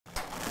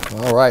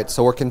All right,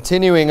 so we're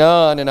continuing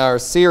on in our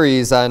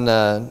series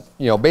on,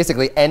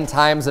 basically end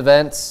times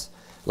events.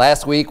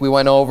 Last week we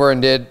went over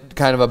and did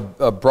kind of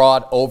a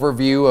broad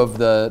overview of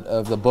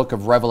the book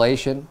of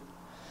Revelation.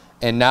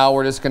 And now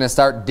we're just going to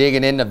start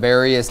digging into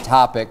various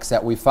topics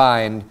that we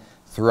find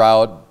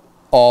throughout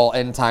all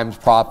end times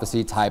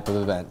prophecy type of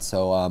events.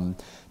 So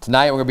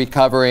tonight we're going to be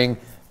covering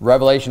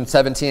Revelation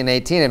 17 and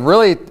 18. And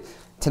really,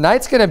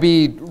 tonight's going to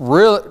be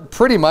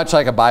pretty much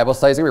like a Bible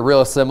study. It's going to be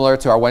real similar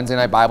to our Wednesday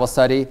night Bible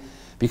study,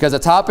 because the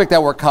topic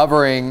that we're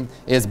covering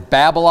is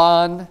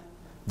Babylon,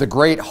 the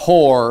great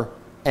whore,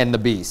 and the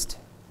beast.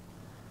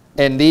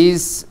 And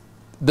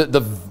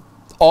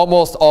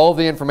almost all of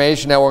the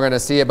information that we're going to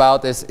see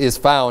about this is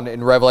found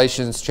in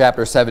Revelations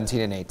chapter 17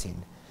 and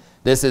 18.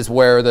 This is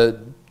where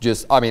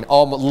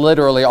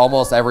literally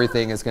almost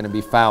everything is going to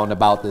be found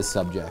about this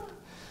subject.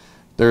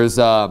 There's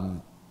a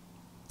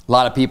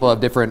lot of people have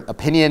different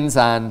opinions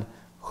on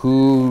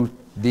who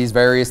these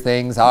various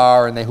things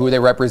are and who they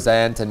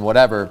represent and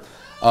whatever.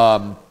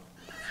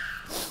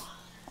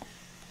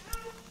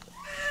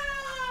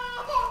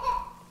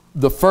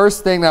 The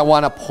first thing that I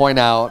want to point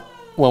out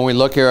when we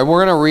look here, and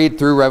we're going to read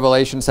through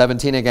Revelation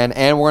 17 again,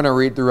 and we're going to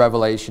read through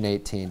Revelation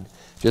 18,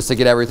 just to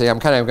get everything. I'm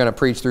kind of going to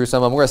preach through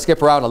some of them. We're going to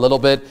skip around a little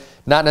bit,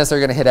 not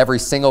necessarily going to hit every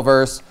single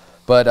verse,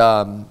 but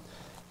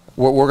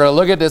we're going to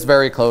look at this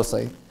very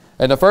closely.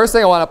 And the first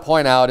thing I want to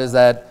point out is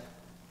that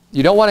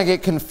you don't want to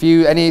get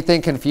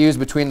anything confused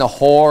between the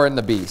whore and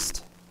the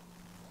beast,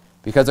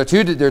 because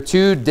they're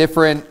two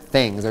different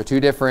things. They're two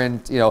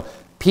different,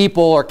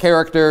 people or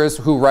characters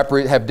who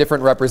have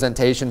different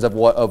representations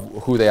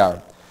of who they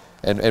are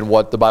and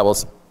what the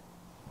Bible's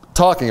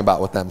talking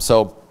about with them.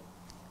 So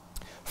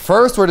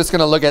first we're just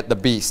going to look at the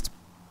beast.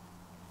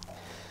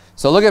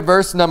 So look at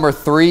verse number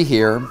 3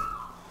 here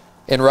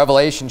in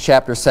Revelation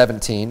chapter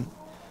 17. The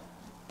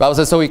Bible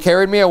says, "So he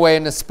carried me away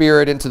in the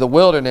spirit into the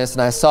wilderness,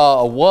 and I saw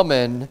a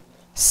woman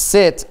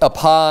sit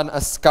upon a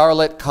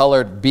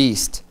scarlet-colored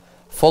beast,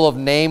 full of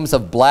names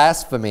of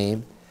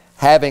blasphemy,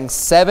 having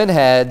 7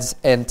 heads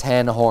and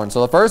 10 horns."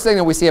 So the first thing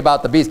that we see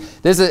about the beast,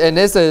 this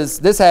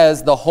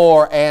has the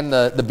whore and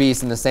the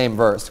beast in the same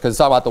verse, because it's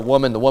talking about the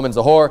woman. The woman's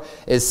the whore,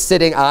 is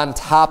sitting on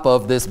top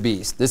of this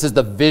beast. This is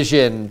the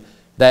vision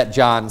that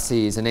John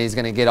sees, and he's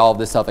going to get all of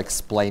this stuff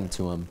explained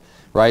to him,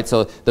 right?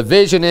 So the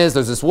vision is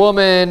there's this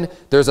woman,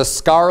 there's a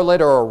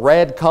scarlet or a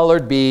red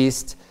colored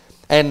beast,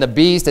 and the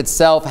beast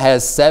itself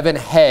has 7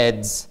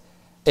 heads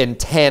and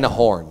 10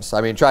 horns. I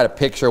mean, try to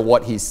picture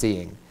what he's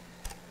seeing.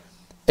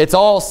 It's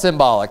all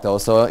symbolic, though,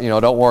 so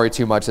don't worry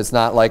too much. It's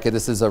not like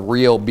this is a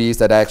real beast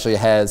that actually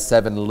has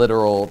 7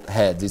 literal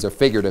heads. These are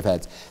figurative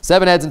heads.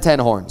 7 heads and 10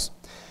 horns.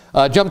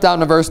 Jump down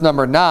to verse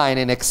number 9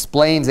 and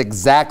explains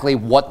exactly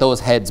what those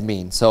heads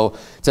mean. So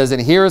it says,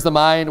 "And here is the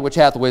mind which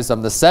hath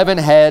wisdom. The 7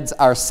 heads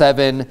are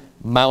 7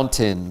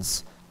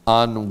 mountains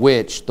on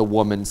which the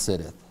woman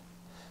sitteth."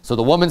 So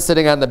the woman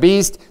sitting on the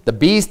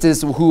beast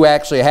is who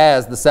actually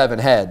has the 7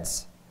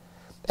 heads.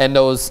 And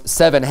those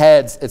 7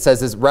 heads, it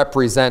says,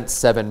 represent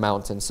 7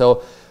 mountains.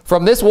 So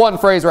from this one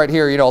phrase right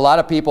here, a lot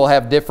of people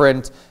have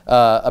different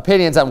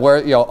opinions on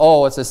where,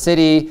 it's a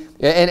city.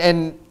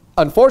 And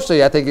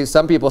unfortunately, I think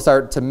some people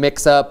start to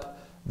mix up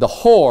the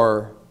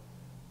whore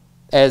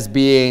as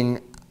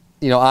being,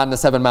 on the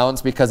 7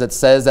 mountains, because it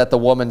says that the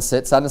woman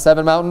sits on the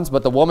 7 mountains,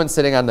 but the woman's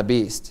sitting on the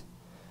beast.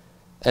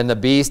 And the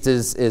beast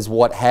is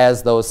what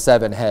has those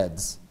 7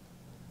 heads,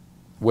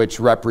 which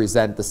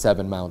represent the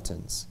 7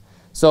 mountains.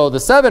 So the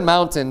 7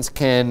 mountains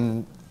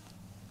can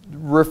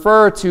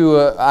refer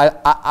to,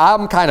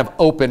 I'm kind of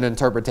open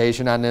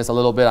interpretation on this a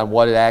little bit on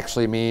what it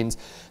actually means.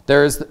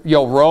 There's,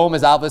 Rome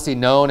is obviously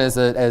known as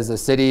a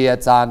city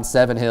that's on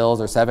 7 hills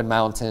or 7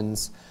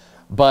 mountains.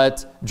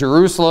 But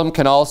Jerusalem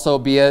can also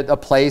be a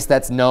place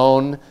that's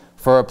known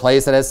for a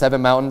place that has 7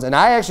 mountains. And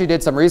I actually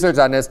did some research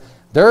on this.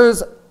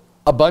 There's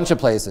a bunch of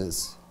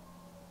places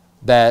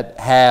that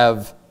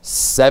have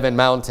 7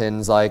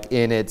 mountains, like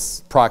in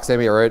its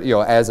proximity,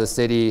 or as a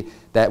city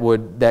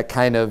that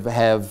kind of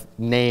have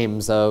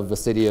names of a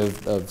city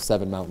of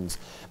 7 mountains.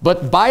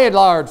 But by and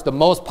large, the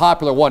most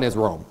popular one is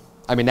Rome.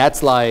 I mean,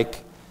 that's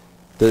like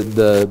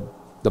the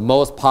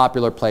most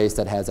popular place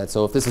that has that.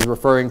 So if this is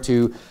referring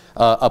to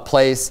a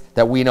place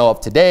that we know of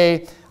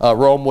today,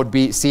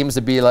 Rome seems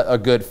to be a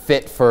good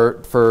fit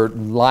for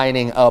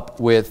lining up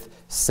with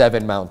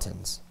 7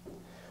 mountains.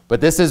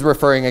 But this is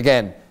referring,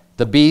 again,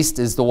 the beast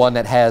is the one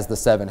that has the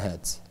 7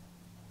 heads,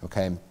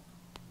 okay,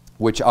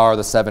 which are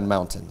the 7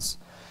 mountains,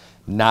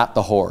 not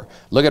the whore.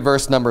 Look at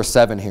verse number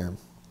 7 here.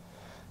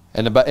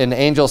 And the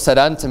angel said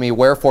unto me,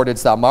 "Wherefore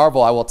didst thou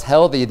marvel? I will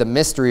tell thee the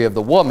mystery of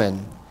the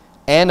woman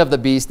and of the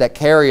beast that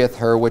carrieth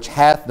her, which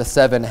hath the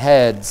 7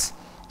 heads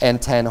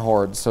and 10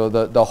 horns." So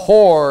the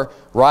whore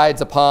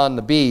rides upon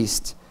the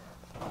beast,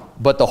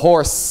 but the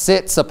whore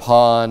sits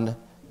upon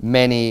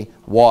many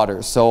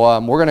waters. So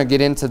we're going to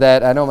get into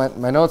that. I know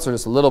my notes are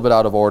just a little bit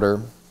out of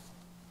order.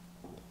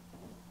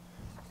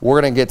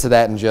 We're going to get to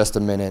that in just a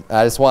minute.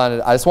 I just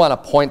want to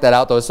point that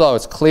out, though, so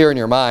it's clear in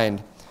your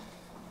mind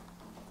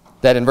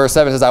that in verse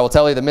 7 it says, "I will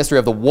tell you the mystery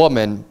of the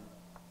woman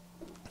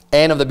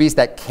and of the beast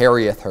that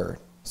carrieth her.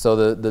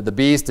 So the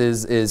beast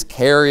is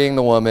carrying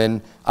the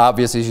woman.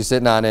 Obviously, she's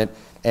sitting on it,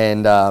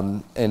 and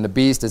the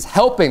beast is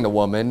helping the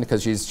woman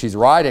because she's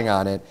riding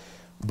on it.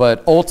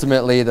 But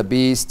ultimately, the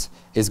beast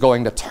is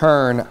going to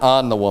turn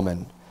on the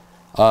woman.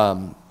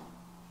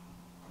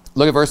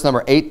 Look at verse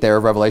number 8 there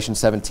of Revelation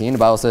 17. The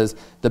Bible says,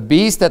 "The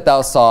beast that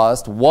thou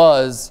sawest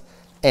was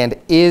and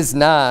is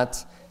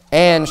not,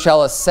 and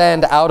shall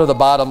ascend out of the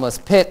bottomless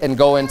pit and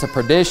go into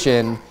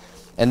perdition.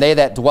 And they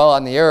that dwell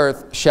on the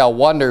earth shall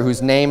wonder,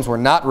 whose names were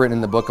not written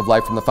in the book of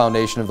life from the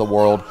foundation of the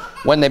world,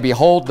 when they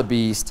behold the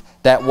beast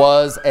that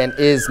was and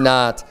is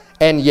not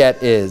and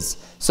yet is."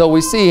 So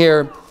we see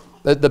here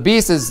that the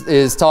beast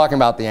is talking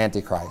about the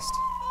Antichrist,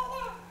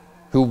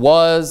 who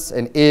was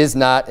and is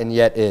not and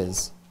yet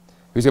is,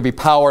 who's going to be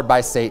powered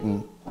by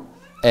Satan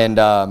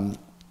and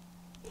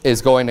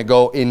is going to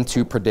go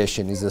into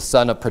perdition. He's the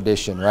son of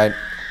perdition, right?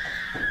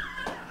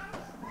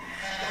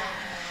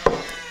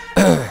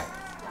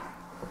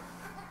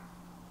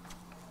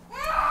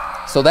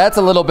 So that's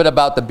a little bit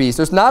about the beast.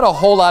 There's not a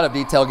whole lot of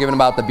detail given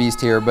about the beast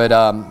here, but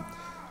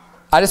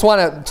I just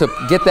wanted to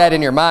get that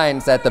in your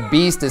minds, that the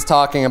beast is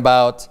talking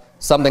about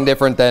something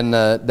different than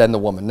the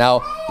woman.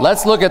 Now,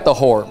 let's look at the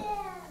whore.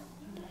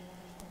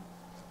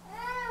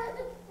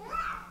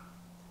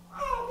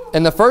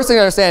 And the first thing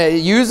to understand, it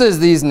uses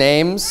these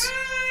names,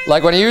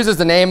 like when it uses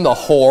the name the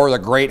whore, the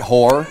great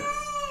whore,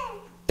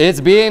 it's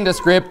being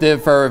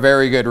descriptive for a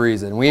very good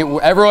reason.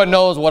 Everyone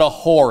knows what a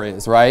whore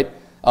is, right?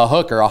 A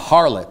hooker, a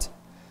harlot,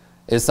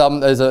 is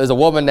a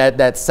woman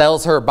that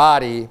sells her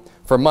body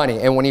for money.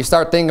 And when you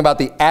start thinking about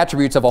the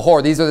attributes of a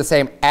whore, these are the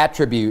same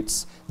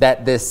attributes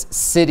that this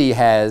city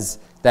has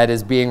that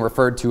is being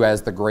referred to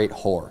as the great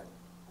whore.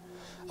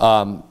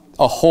 A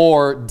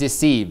whore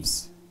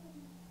deceives.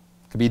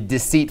 It could be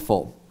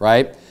deceitful,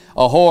 right?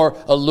 A whore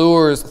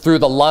allures through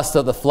the lust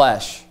of the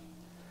flesh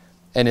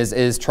and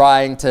is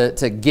trying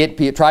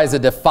tries to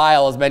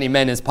defile as many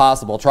men as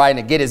possible, trying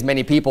to get as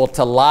many people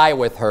to lie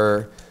with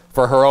her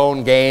for her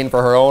own gain,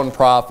 for her own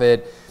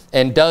profit,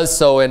 and does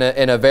so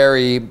in a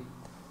very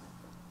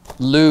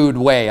lewd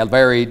way, a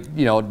very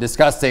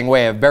disgusting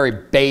way, a very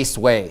base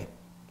way,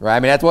 right? I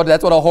mean, that's what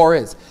a whore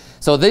is.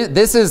 So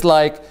this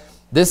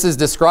is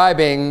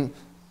describing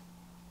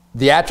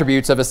the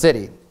attributes of a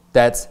city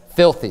that's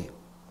filthy,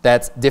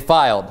 that's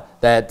defiled,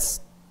 that's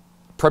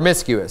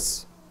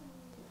promiscuous.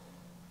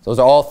 Those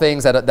are all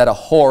things that a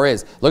whore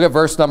is. Look at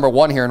verse number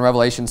 1 here in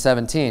Revelation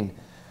 17.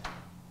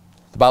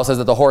 The Bible says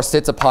that the whore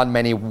sits upon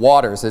many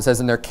waters. It says,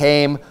 "And there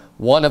came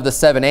one of the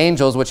 7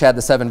 angels which had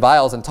the 7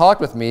 vials, and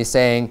talked with me,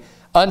 saying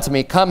unto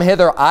me, Come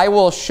hither, I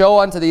will show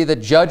unto thee the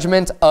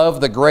judgment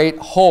of the great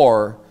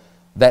whore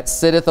that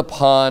sitteth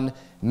upon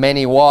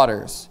many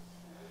waters."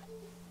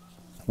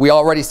 We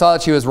already saw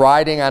that she was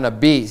riding on a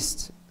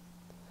beast.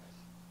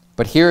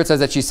 But here it says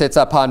that she sits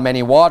upon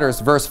many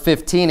waters. Verse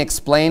 15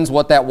 explains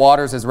what that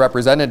waters is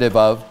representative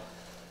of.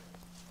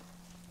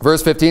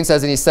 Verse 15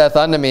 says, "And he saith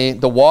unto me,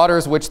 The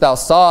waters which thou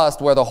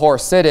sawest where the whore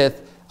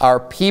sitteth are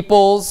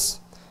peoples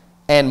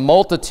and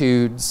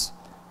multitudes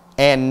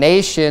and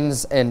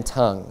nations and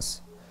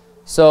tongues."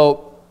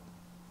 So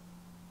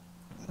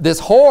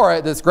this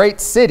whore, this great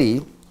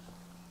city,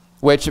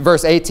 which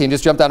verse 18,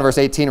 just jump down to verse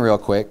 18 real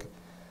quick.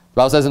 The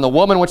Bible says, "And the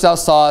woman which thou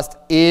sawest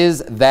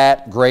is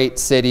that great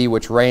city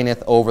which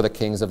reigneth over the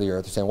kings of the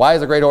earth." You're saying, why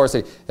is a great whore a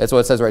city? That's what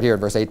it says right here in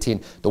verse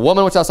 18. "The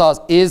woman which thou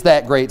sawest is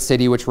that great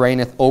city which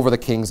reigneth over the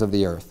kings of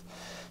the earth."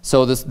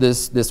 So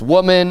this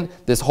woman,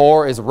 this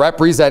whore, is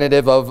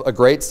representative of a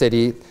great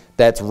city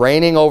that's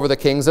reigning over the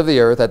kings of the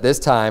earth at this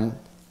time,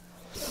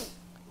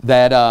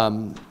 that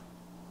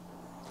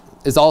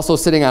is also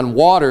sitting on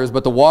waters,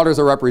 but the waters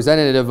are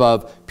representative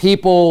of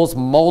peoples,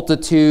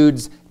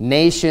 multitudes,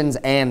 nations,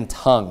 and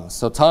tongues.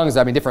 So tongues,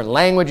 I mean different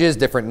languages,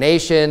 different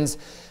nations.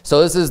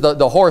 So this is the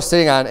whore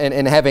sitting on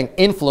and having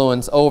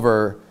influence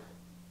over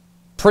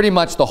pretty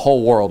much the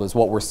whole world is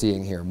what we're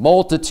seeing here.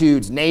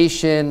 Multitudes,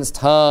 nations,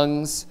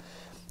 tongues,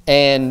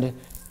 and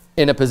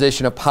in a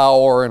position of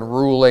power and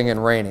ruling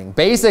and reigning.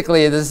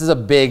 Basically, this is a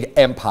big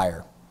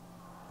empire,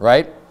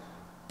 right?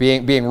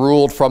 Being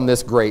ruled from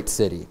this great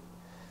city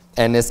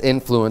and this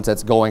influence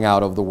that's going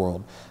out of the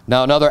world.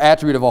 Now, another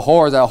attribute of a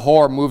whore is that a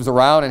whore moves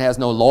around and has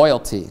no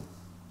loyalty,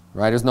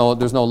 right? There's no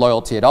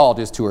loyalty at all,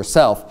 just to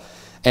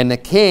herself. And the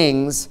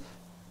kings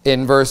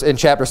in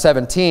chapter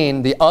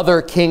 17, the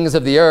other kings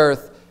of the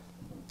earth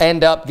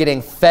end up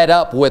getting fed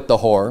up with the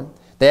whore.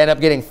 They end up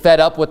getting fed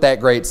up with that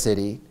great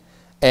city,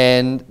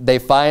 and they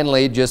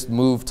finally just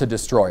move to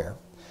destroy her.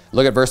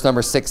 Look at verse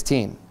number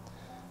 16. The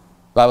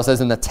Bible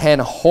says, "In the 10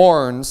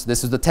 horns,"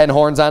 this is the 10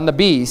 horns on the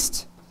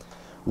beast,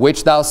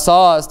 "which thou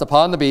sawest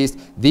upon the beast,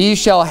 these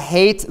shall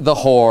hate the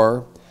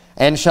whore,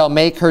 and shall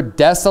make her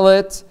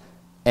desolate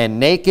and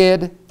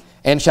naked,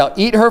 and shall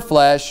eat her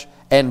flesh,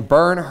 and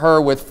burn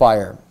her with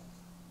fire."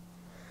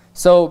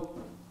 So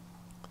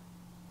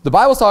the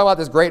Bible's talking about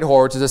this great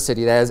whore, which is a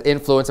city that has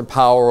influence and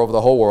power over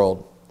the whole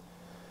world,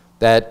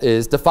 that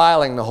is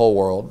defiling the whole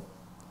world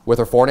with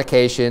her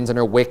fornications and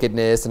her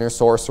wickedness and her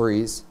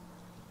sorceries.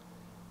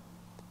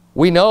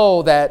 we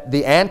know that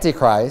the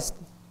Antichrist,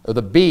 or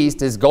the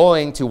beast, is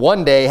going to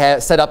one day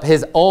set up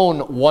his own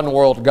one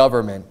world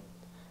government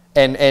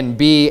and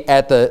be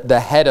at the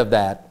head of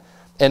that.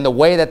 And the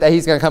way that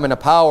he's going to come into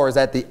power is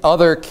that the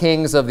other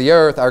kings of the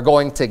earth are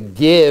going to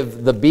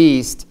give the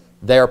beast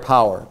their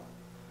power.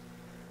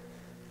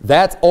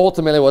 That's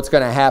ultimately what's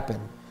going to happen.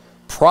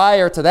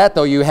 Prior to that,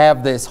 though, you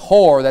have this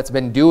whore that's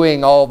been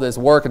doing all this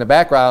work in the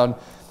background,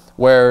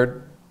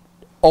 where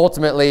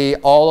ultimately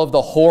all of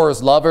the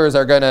whore's lovers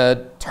are going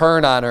to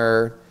turn on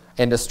her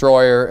and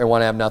destroy her and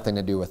want to have nothing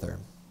to do with her.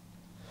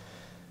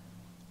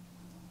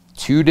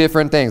 Two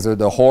different things, the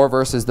whore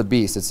versus the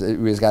beast.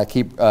 We just got to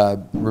keep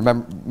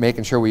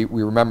making sure we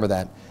remember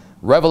that.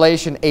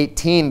 Revelation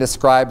 18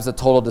 describes the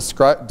total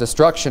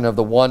destruction of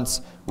the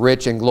once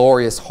rich and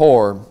glorious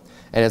whore.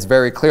 And it's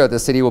very clear that the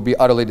city will be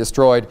utterly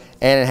destroyed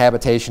and a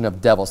habitation of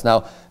devils.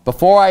 Now,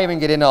 before I even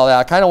get into all that,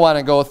 I kind of want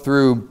to go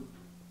through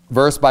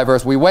verse by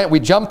verse. We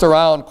jumped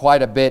around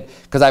quite a bit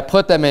because I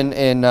put them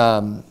in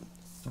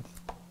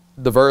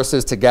the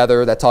verses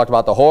together that talked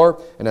about the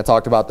whore and that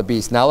talked about the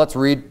beast. Now let's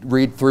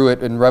read through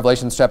it in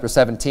Revelation chapter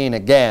 17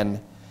 again,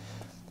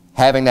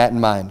 having that in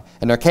mind.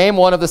 And there came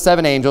one of the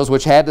 7 angels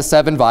which had the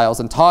 7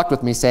 vials, and talked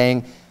with me,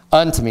 saying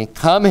unto me,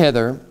 Come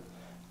hither,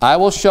 I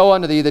will show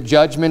unto thee the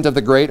judgment of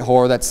the great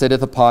whore that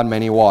sitteth upon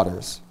many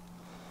waters,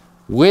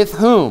 with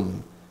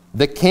whom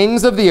the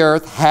kings of the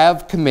earth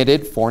have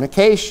committed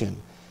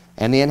fornication,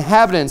 and the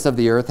inhabitants of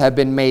the earth have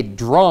been made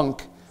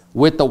drunk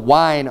with the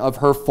wine of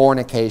her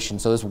fornication.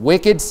 So this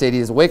wicked city,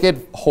 this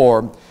wicked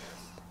whore,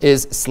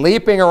 is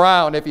sleeping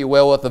around, if you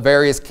will, with the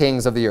various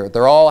kings of the earth.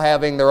 They're all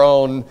having their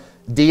own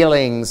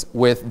dealings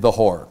with the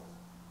whore.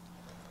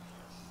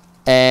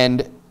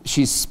 And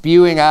she's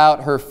spewing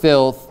out her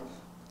filth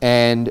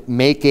and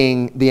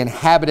making the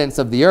inhabitants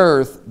of the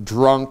earth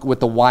drunk with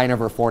the wine of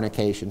her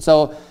fornication.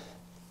 So,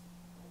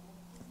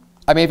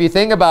 I mean, if you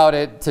think about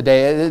it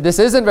today, this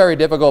isn't very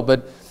difficult,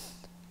 but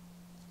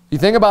you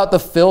think about the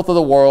filth of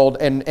the world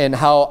and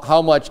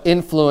how much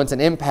influence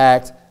and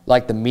impact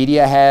like the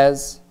media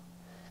has,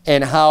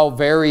 and how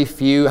very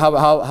few,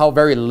 how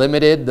very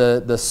limited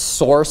the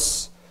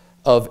source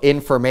of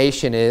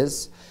information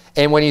is.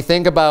 And when you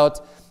think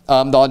about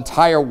the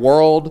entire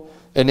world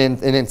and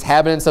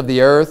inhabitants of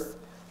the earth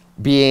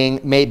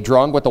being made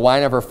drunk with the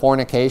wine of her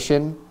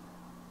fornication,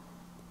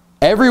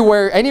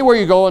 anywhere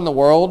you go in the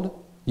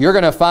world, you're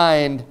going to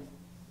find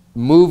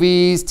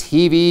movies,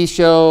 TV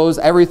shows,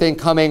 everything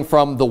coming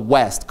from the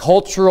West.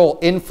 Cultural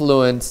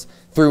influence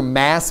through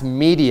mass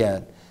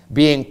media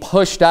being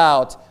pushed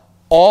out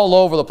all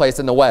over the place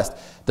in the West.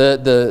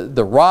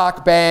 The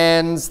rock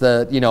bands,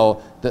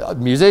 the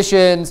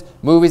musicians,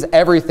 movies,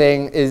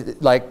 everything is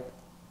like,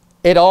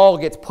 it all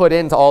gets put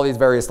into all these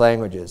various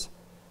languages.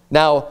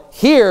 Now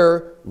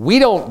here, we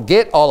don't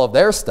get all of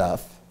their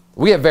stuff.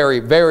 We have very,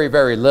 very,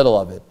 very little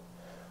of it.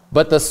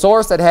 But the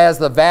source that has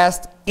the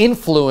vast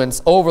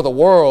influence over the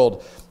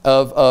world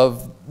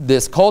of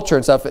this culture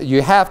and stuff,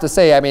 you have to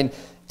say, I mean,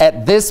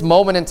 at this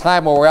moment in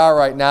time where we are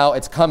right now,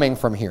 it's coming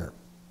from here.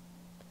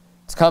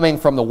 It's coming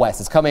from the West.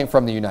 It's coming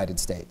from the United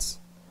States.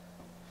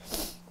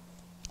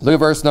 Look at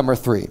verse number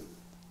 3.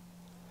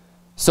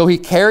 So he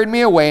carried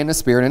me away in the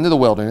spirit into the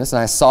wilderness,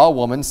 and I saw a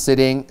woman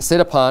sit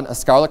upon a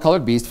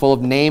scarlet-colored beast full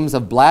of names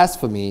of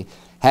blasphemy,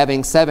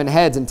 having 7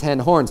 heads and 10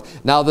 horns.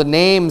 Now the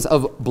names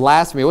of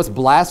blasphemy, what's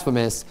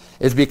blasphemous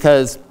is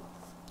because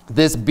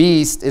this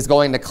beast is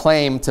going to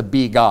claim to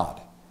be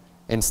God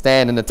and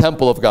stand in the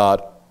temple of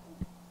God,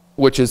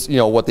 which is,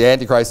 what the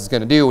Antichrist is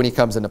going to do when he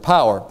comes into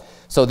power.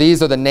 So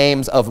these are the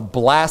names of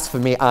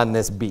blasphemy on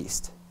this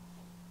beast.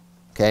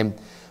 Okay,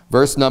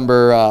 verse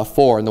number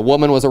 4. And the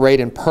woman was arrayed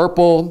in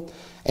purple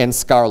and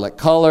scarlet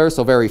color,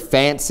 so very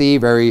fancy,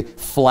 very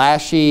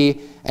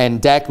flashy,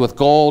 and decked with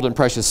gold and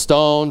precious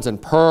stones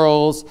and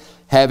pearls,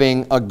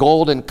 having a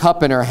golden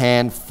cup in her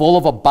hand, full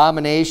of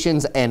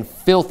abominations and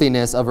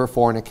filthiness of her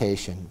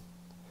fornication.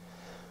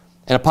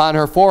 And upon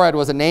her forehead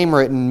was a name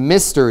written,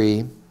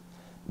 Mystery,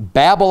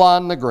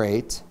 Babylon the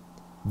Great,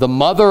 the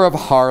mother of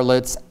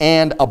harlots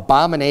and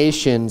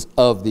abominations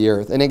of the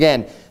earth. And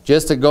again,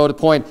 just to go to the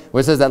point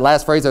where it says that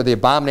last phrase are the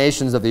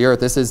abominations of the earth,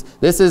 this is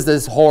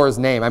this whore's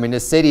name. I mean,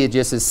 this city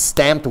just is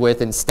stamped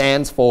with and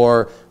stands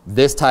for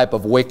this type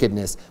of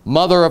wickedness.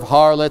 Mother of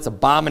harlots,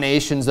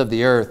 abominations of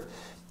the earth.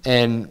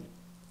 And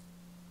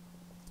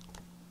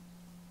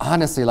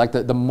honestly, like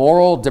the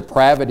moral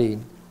depravity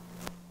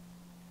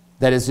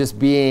that is just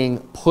being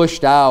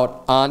pushed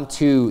out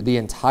onto the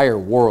entire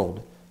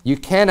world. You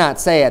cannot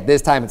say at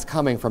this time it's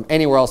coming from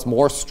anywhere else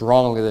more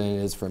strongly than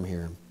it is from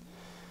here.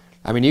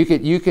 I mean,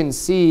 you can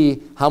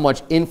see how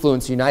much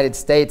influence the United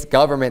States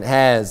government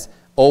has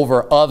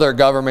over other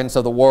governments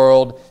of the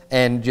world,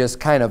 and just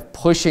kind of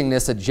pushing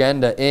this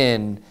agenda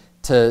in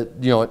to,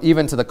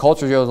 even to the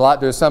culture.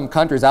 There's some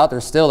countries out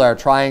there still that are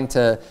trying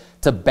to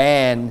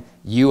ban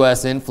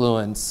U.S.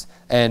 influence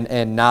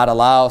and not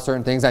allow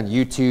certain things on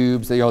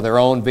YouTube, their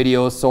own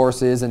video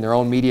sources and their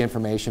own media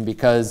information,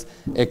 because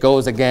it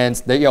goes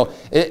against,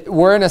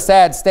 we're in a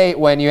sad state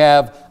when you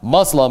have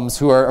Muslims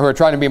who are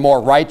trying to be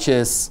more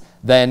righteous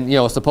than, you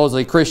know,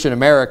 supposedly Christian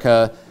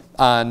America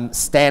on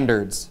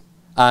standards,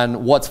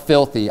 on what's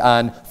filthy,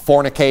 on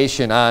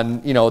fornication,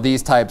 on, you know,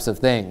 these types of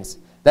things.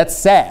 That's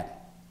sad.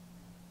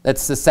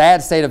 That's the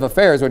sad state of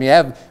affairs when you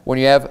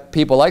have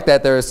people like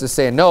that. They're just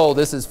saying, no,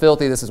 this is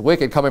filthy, this is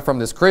wicked, coming from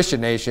this Christian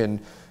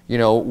nation. You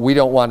know, we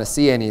don't want to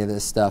see any of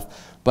this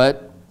stuff.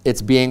 But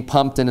it's being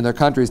pumped into their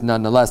countries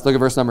nonetheless. Look at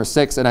verse number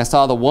 6. And I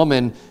saw the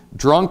woman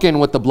drunken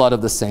with the blood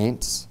of the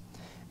saints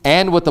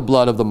and with the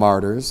blood of the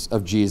martyrs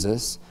of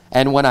Jesus.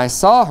 And when I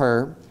saw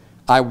her,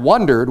 I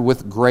wondered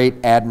with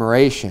great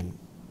admiration.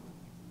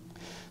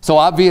 So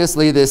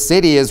obviously this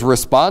city is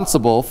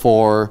responsible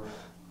for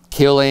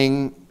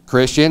killing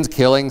Christians,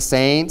 killing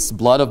saints,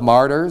 blood of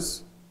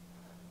martyrs,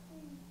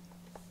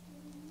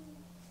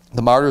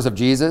 the martyrs of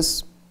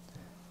Jesus.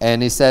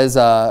 And he says,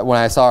 when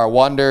I saw her, I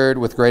wondered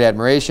with great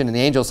admiration. And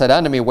the angel said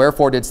unto me,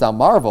 wherefore didst thou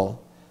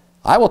marvel?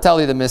 I will tell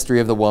thee the mystery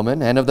of the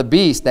woman and of the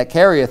beast that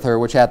carrieth her,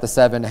 which hath the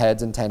 7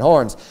 heads and 10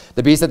 horns.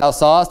 The beast that thou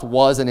sawest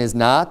was and is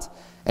not,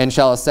 and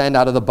shall ascend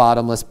out of the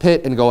bottomless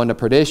pit and go into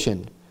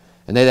perdition.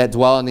 And they that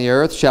dwell on the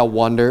earth shall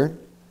wonder,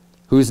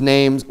 whose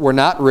names were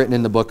not written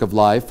in the book of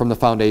life from the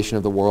foundation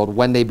of the world,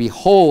 when they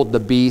behold the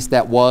beast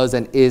that was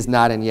and is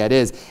not and yet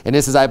is. And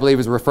this is, I believe,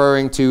 is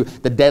referring to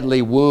the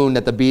deadly wound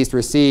that the beast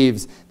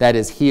receives that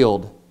is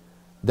healed.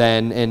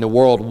 Then in the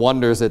world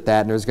wonders at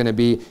that, and there's going to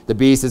be, the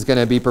beast is going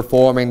to be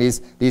performing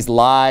these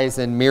lies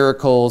and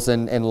miracles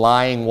and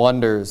lying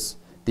wonders.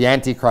 The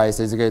Antichrist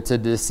is going to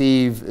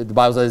deceive, the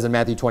Bible says in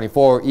Matthew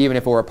 24, even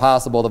if it were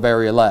possible, the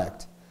very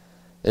elect.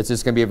 It's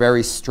just going to be a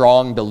very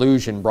strong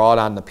delusion brought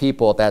on the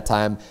people at that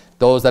time,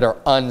 those that are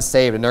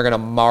unsaved, and they're going to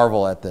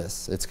marvel at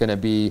this. It's going to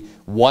be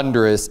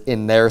wondrous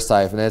in their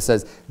sight. And it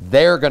says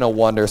they're going to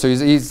wonder. So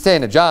he's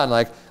saying to John,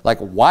 like,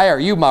 why are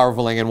you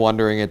marveling and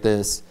wondering at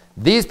this?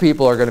 These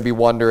people are going to be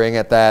wondering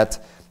at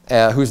that,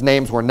 whose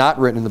names were not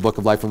written in the book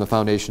of life from the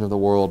foundation of the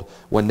world,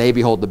 when they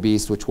behold the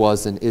beast which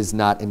was and is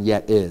not and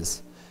yet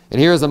is. And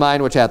here is the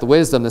mind which hath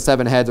wisdom. The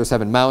 7 heads are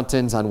 7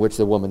 mountains on which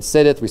the woman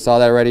sitteth. We saw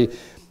that already.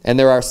 And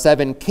there are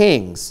 7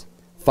 kings.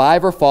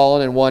 5 are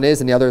fallen, and 1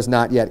 is, and the other is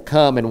not yet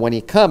come. And when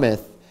he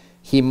cometh,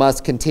 he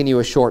must continue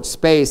a short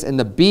space. And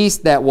the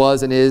beast that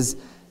was and is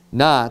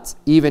not,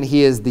 even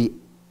he is the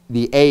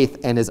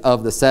 8th, and is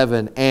of the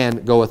 7,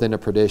 and goeth into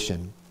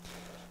perdition.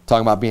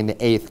 Talking about being the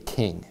 8th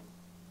king.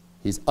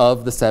 He's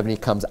of the 7. He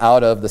comes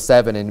out of the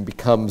 7 and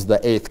becomes the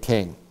 8th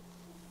king,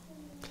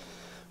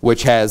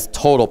 which has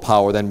total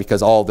power then,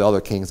 because all the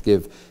other kings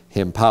give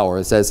him power.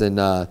 It says in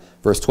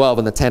verse 12,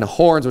 and the 10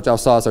 horns which thou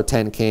sawest are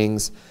 10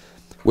 kings,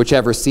 which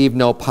have received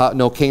no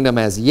kingdom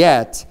as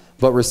yet,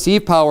 but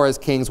receive power as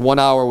kings 1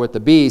 hour with the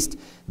beast.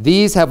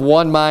 These have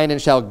one mind,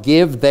 and shall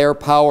give their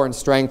power and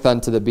strength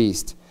unto the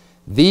beast.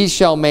 These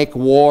shall make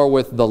war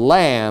with the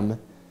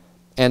Lamb,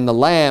 and the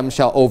Lamb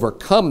shall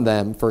overcome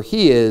them, for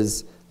he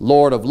is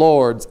Lord of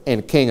lords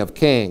and King of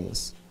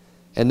kings.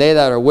 And they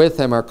that are with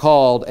him are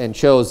called and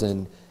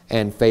chosen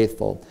and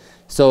faithful.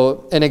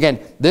 So, and again,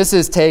 this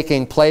is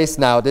taking place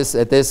now at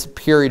this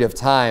period of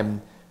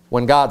time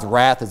when God's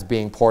wrath is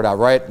being poured out,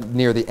 right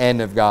near the end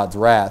of God's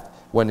wrath,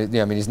 when, you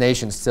know, I mean, these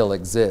nations still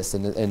exist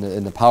and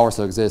the power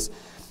still exists.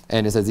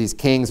 And it says these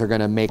kings are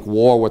going to make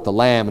war with the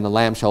Lamb, and the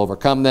Lamb shall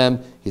overcome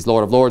them. He's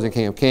Lord of lords and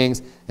King of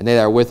kings, and they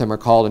that are with him are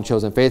called and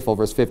chosen faithful.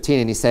 Verse 15,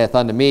 and he saith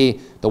unto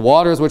me, the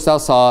waters which thou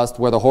sawest,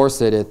 where the horse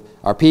sitteth,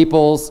 are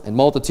peoples and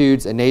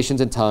multitudes and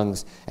nations and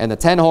tongues. And the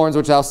 10 horns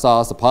which thou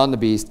sawest upon the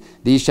beast,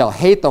 these shall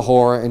hate the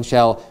whore, and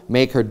shall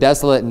make her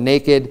desolate and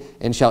naked,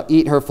 and shall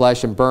eat her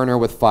flesh and burn her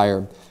with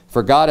fire.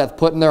 For God hath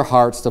put in their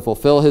hearts to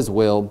fulfill his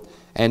will,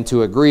 and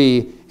to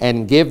agree,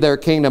 and give their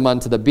kingdom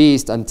unto the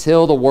beast,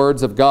 until the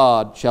words of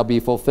God shall be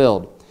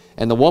fulfilled.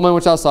 And the woman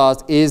which thou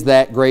sawest is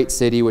that great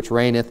city which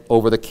reigneth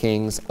over the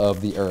kings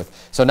of the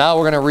earth. So now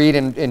we're going to read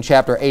in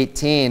chapter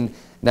 18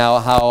 now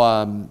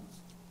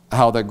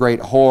how the great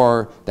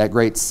whore, that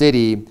great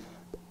city,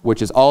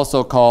 which is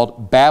also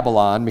called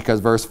Babylon,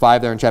 because verse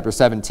 5 there in chapter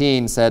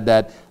 17 said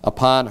that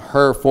upon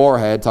her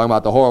forehead, talking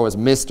about the whore, was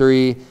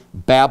mystery,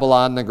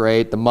 Babylon the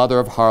great, the mother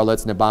of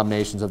harlots and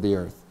abominations of the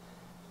earth.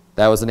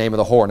 That was the name of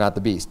the whore, not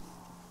the beast.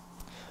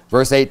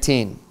 Verse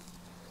 18,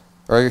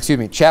 or excuse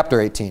me,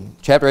 chapter 18.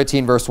 Chapter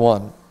 18, verse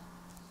 1. The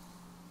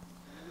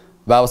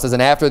Bible says,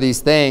 and after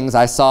these things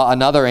I saw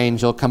another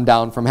angel come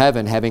down from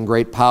heaven, having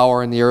great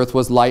power, and the earth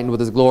was lightened with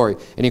his glory.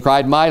 And he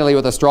cried mightily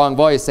with a strong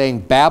voice,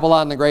 saying,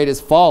 Babylon the great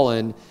is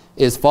fallen,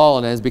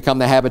 and has become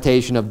the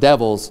habitation of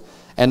devils,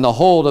 and the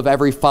hold of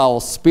every foul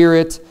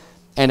spirit,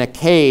 and a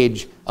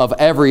cage of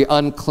every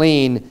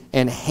unclean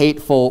and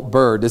hateful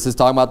bird. This is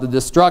talking about the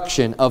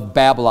destruction of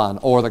Babylon,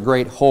 or the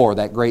great whore,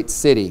 that great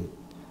city.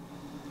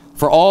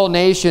 For all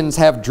nations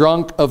have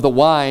drunk of the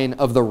wine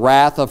of the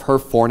wrath of her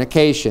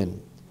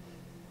fornication.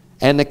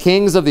 And the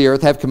kings of the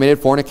earth have committed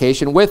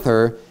fornication with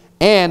her,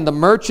 and the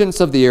merchants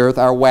of the earth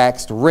are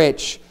waxed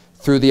rich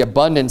through the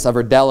abundance of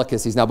her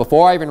delicacies. Now,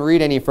 before I even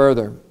read any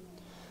further,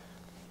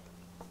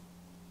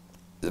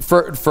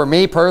 for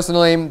me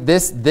personally,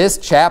 this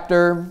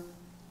chapter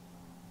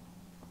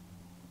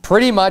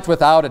pretty much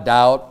without a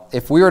doubt,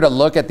 if we were to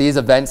look at these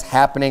events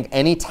happening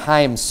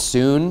anytime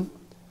soon,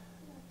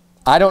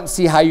 I don't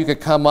see how you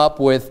could come up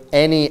with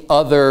any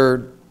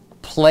other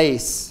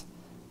place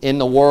in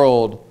the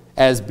world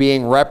as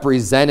being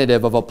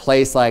representative of a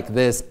place like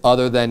this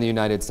other than the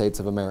United States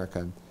of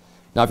America.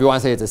 Now, if you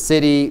want to say it's a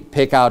city,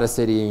 pick out a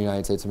city in the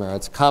United States of America.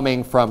 It's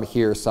coming from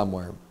here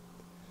somewhere.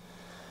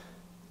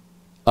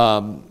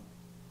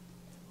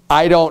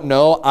 I don't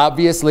know.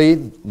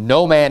 Obviously,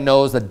 no man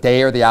knows the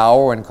day or the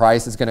hour when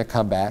Christ is going to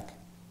come back.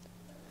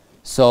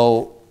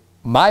 So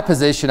my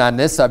position on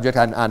this subject,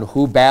 on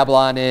who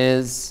Babylon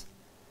is,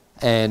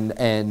 and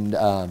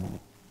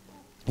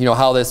you know,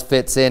 how this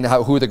fits in,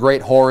 who the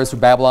great whore is, who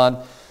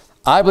Babylon,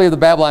 I believe the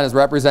Babylon is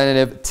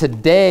representative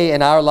today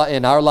in our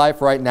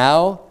life right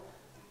now,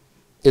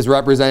 is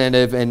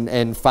representative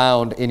and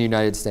found in the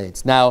United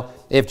States. Now,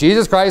 if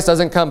Jesus Christ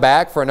doesn't come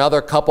back for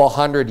another couple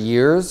hundred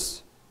years,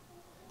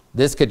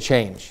 this could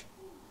change.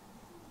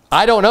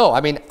 I don't know.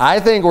 I mean,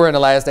 I think we're in the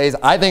last days.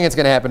 I think it's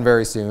going to happen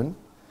very soon.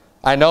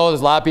 I know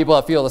there's a lot of people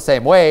that feel the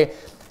same way.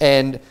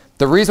 And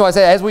the reason why I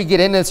say, as we get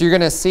into this, you're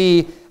going to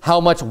see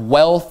how much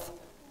wealth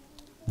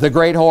the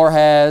great whore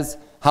has,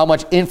 how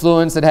much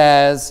influence it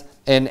has,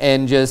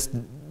 and just,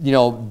 you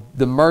know,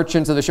 the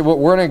merchants of the ship.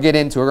 We're going to get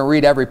into, we're going to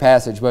read every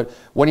passage. But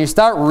when you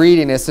start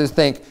reading this, just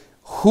think,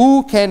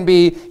 who can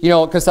be, you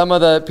know, because some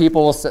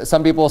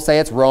people say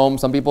it's Rome,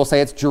 some people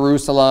say it's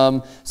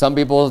Jerusalem, some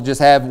people just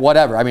have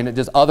whatever. I mean,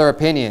 just other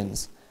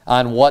opinions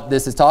on what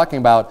this is talking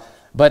about.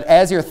 But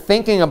as you're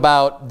thinking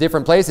about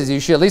different places, you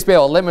should at least be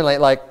able to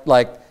eliminate,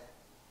 like,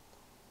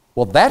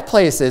 well, that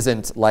place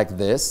isn't like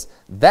this.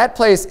 That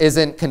place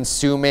isn't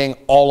consuming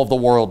all of the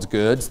world's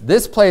goods.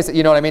 This place,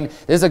 you know what I mean?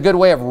 This is a good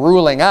way of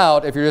ruling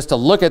out, if you're just to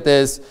look at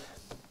this,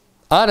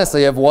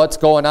 honestly, of what's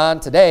going on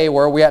today,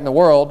 where are we at in the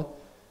world.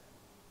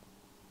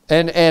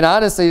 And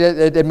honestly,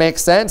 it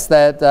makes sense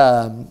that,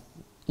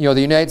 you know,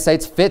 the United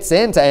States fits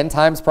into end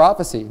times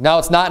prophecy. Now,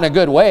 it's not in a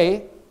good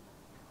way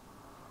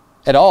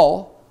at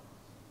all,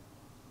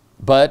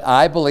 but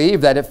I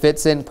believe that it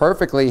fits in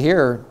perfectly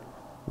here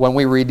when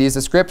we read these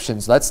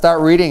descriptions. Let's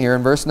start reading here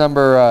in verse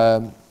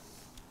number,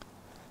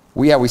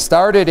 we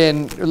started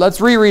in, let's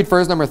reread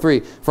verse number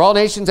 3. For all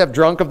nations have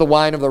drunk of the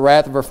wine of the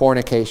wrath of her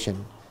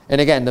fornication. And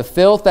again, the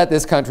filth that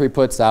this country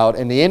puts out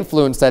and the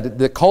influence that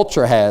the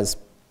culture has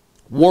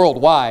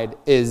worldwide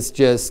is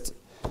just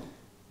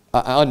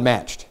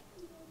unmatched.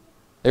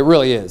 It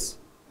really is.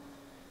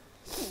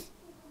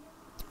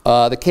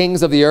 The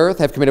kings of the earth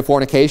have committed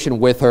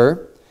fornication with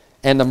her,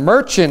 and the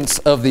merchants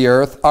of the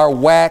earth are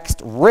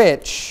waxed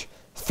rich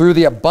through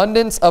the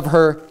abundance of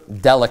her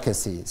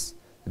delicacies.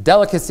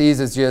 Delicacies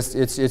is just,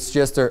 it's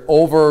just an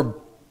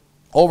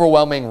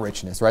overwhelming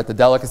richness, right? The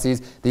delicacies,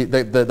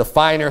 the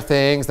finer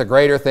things, the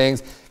greater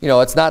things. You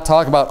know, it's not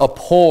talking about a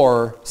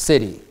poor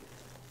city,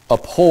 a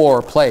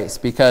poor place,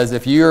 because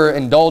if you're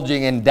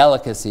indulging in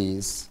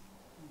delicacies,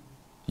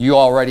 you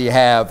already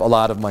have a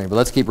lot of money. But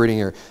let's keep reading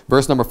here.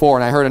 Verse number 4,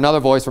 and I heard another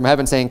voice from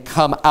heaven saying,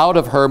 come out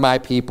of her, my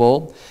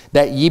people,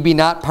 that ye be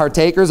not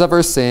partakers of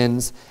her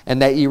sins,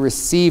 and that ye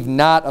receive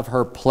not of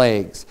her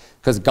plagues.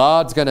 Because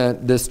God's going to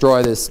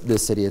destroy this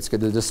city.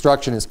 The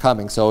destruction is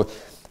coming. So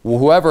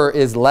whoever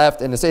is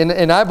left in this,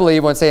 and I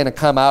believe when saying to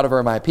come out of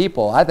her, my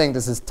people, I think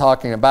this is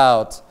talking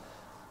about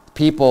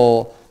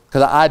people,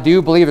 because I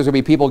do believe there's going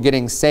to be people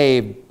getting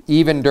saved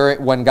even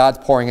when God's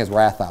pouring his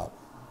wrath out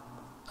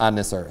on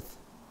this earth.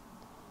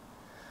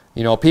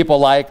 You know, people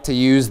like to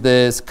use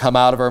this, come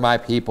out of her, my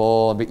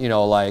people, you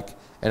know, like,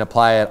 and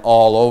apply it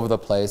all over the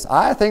place.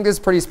 I think this is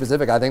pretty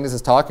specific. I think this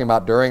is talking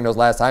about during those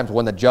last times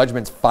when the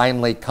judgment's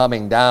finally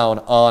coming down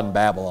on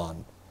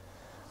Babylon.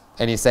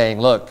 And he's saying,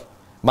 look,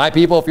 my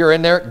people, if you're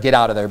in there, get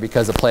out of there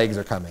because the plagues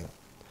are coming.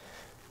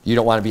 You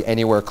don't want to be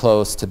anywhere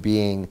close to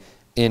being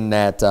in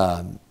that,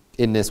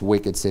 in this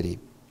wicked city.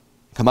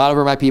 Come out of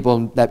her, my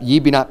people, that ye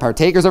be not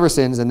partakers of her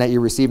sins, and that ye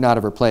receive not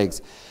of her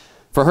plagues.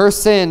 For her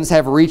sins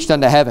have reached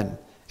unto heaven,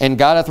 and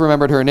God hath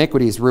remembered her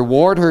iniquities.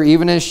 Reward her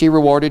even as she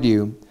rewarded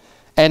you,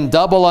 and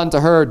double unto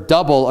her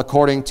double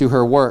according to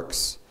her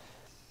works.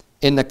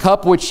 In the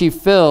cup which she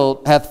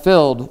hath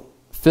filled,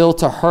 fill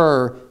to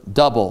her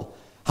double.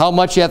 How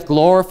much she hath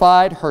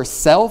glorified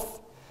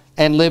herself,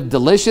 and lived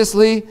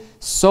deliciously,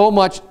 so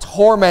much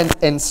torment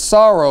and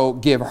sorrow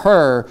give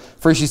her.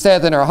 For she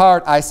saith in her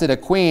heart, I sit a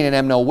queen, and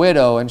am no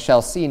widow, and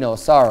shall see no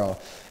sorrow.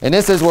 And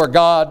this is where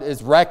God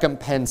is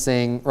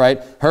recompensing,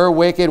 right, her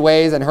wicked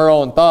ways and her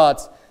own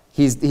thoughts.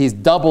 He's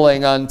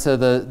doubling unto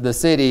the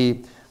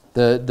city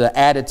the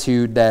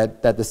attitude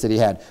that the city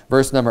had.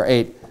 Verse number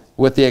 8,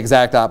 with the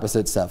exact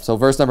opposite stuff. So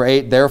verse number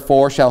 8,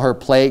 therefore shall her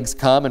plagues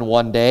come in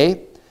one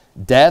day,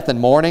 death and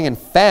mourning and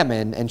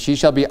famine, and she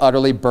shall be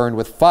utterly burned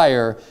with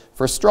fire,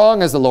 for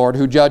strong is the Lord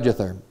who judgeth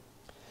her.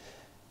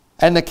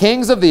 And the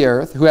kings of the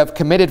earth who have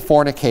committed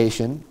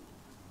fornication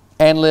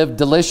and lived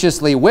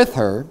deliciously with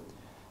her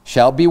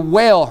shall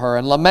bewail her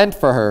and lament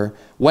for her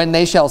when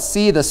they shall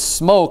see the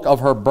smoke of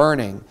her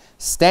burning,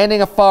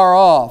 standing afar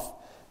off.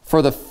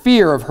 for the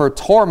fear of her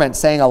torment,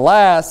 saying,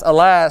 Alas,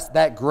 alas,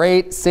 that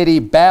great city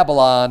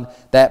Babylon,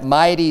 that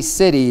mighty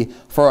city,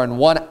 for in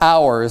 1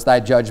 hour is thy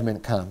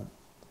judgment come.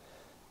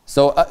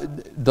 So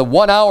the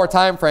 1 hour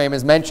time frame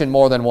is mentioned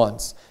more than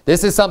once.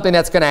 This is something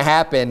that's going to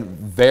happen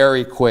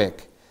very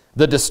quick.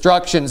 The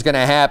destruction's going to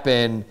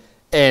happen,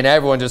 and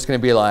everyone's just going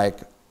to be like,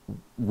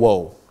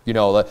 whoa. You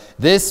know,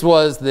 this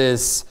was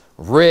this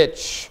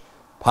rich,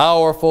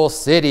 powerful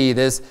city,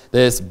 this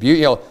beauty,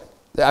 you know,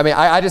 I mean,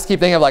 I just keep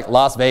thinking of like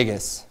Las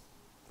Vegas,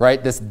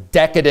 right? This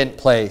decadent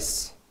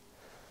place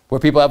where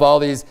people have all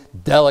these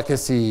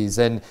delicacies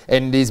and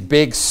these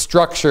big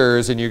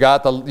structures, and you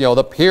got the, you know,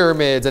 the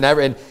pyramids and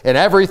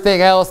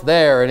everything else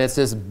there, and it's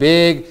this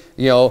big,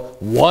 you know,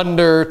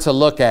 wonder to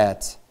look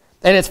at.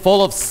 And it's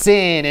full of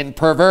sin and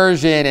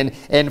perversion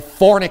and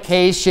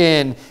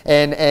fornication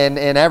and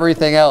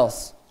everything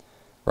else,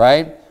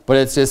 right? But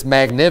it's this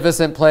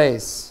magnificent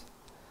place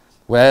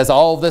where it has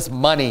all this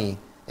money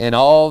and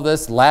all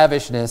this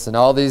lavishness and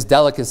all these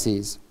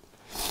delicacies.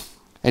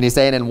 And he's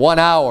saying in 1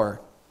 hour,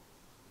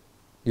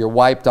 you're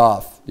wiped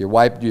off.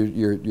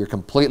 You're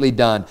completely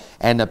done.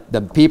 And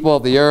the people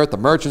of the earth, the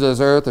merchants of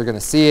the earth, are going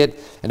to see it,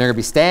 and they're going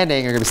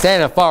to be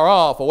standing far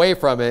off, away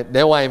from it.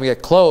 They won't even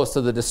get close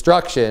to the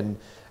destruction,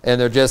 and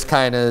they're just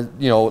kind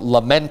of, you know,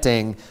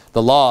 lamenting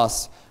the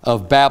loss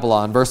of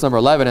Babylon. Verse number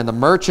 11, and the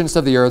merchants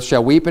of the earth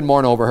shall weep and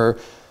mourn over her,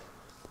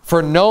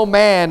 for no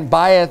man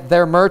buyeth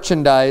their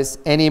merchandise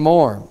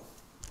anymore.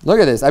 Look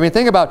at this. I mean,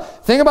 think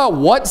about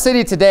what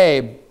city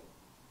today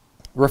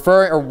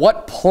or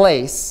what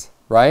place,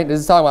 right? This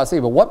is talking about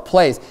city, but what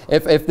place,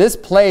 if this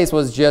place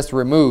was just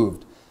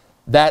removed,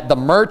 that the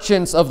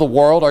merchants of the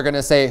world are going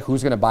to say,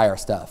 who's going to buy our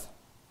stuff?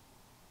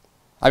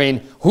 I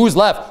mean, who's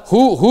left?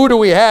 Who do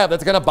we have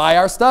that's going to buy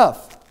our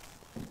stuff?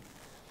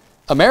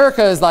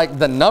 America is like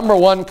the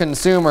 #1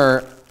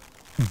 consumer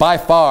by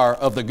far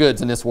of the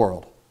goods in this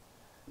world.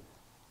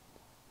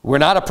 We're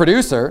not a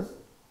producer.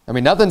 I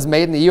mean, nothing's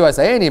made in the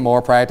USA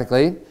anymore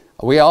practically.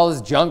 We all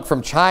this junk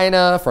from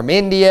China, from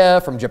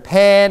India, from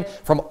Japan,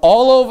 from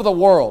all over the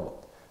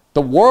world.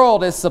 The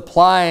world is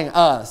supplying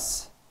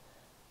us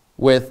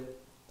with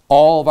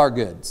all of our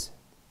goods.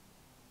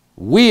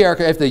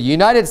 If the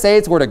United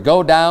States were to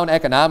go down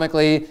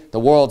economically, the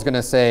world's going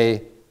to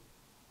say,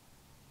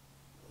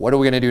 what are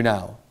we going to do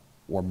now?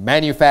 We're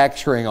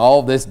manufacturing all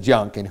of this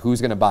junk, and who's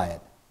going to buy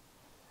it?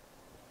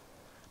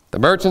 The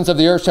merchants of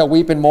the earth shall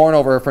weep and mourn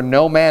over her, for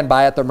no man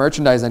buyeth their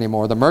merchandise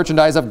anymore. The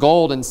merchandise of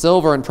gold and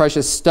silver and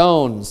precious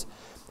stones,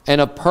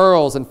 and of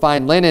pearls and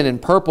fine linen and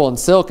purple and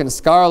silk and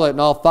scarlet and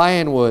all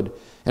fine wood,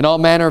 and all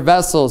manner of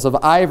vessels of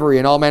ivory,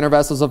 and all manner of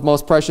vessels of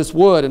most precious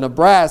wood, and of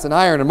brass and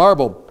iron and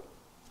marble,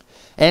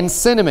 and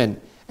cinnamon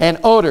and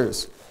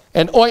odors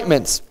and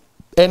ointments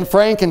and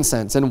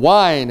frankincense and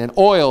wine and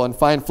oil and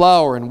fine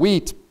flour and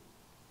wheat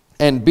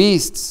and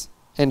beasts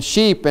and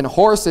sheep and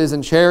horses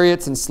and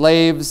chariots and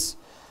slaves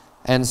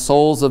and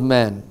souls of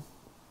men.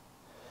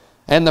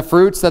 And the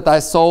fruits that thy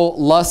soul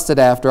lusted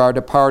after are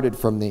departed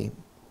from thee.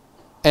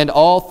 And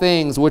all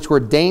things which were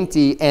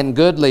dainty and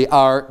goodly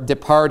are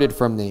departed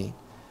from thee.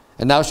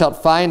 And thou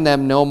shalt find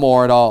them no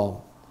more at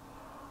all.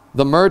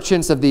 The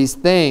merchants of these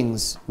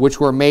things, which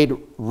were made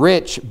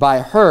rich by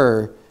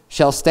her,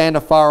 shall stand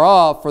afar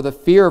off for the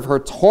fear of her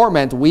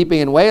torment,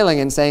 weeping and wailing,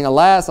 and saying,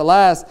 Alas,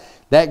 alas,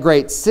 that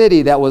great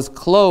city that was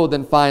clothed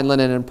in fine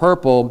linen and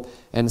purple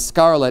and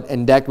scarlet,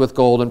 and decked with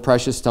gold and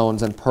precious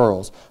stones and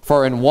pearls.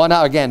 For in 1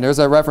 hour, again, there's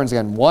a reference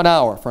again, 1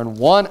 hour. For in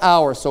 1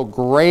 hour so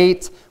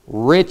great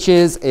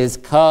riches is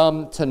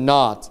come to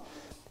naught.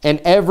 And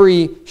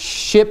every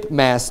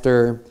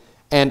shipmaster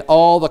and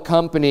all the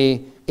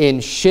company in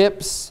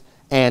ships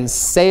and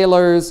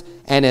sailors,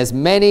 and as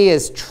many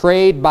as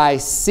trade by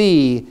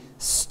sea,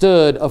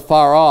 stood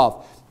afar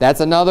off. That's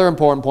another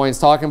important point. It's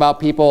talking about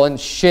people in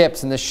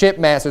ships and the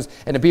shipmasters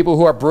and the people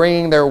who are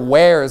bringing their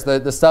wares,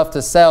 the stuff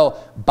to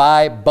sell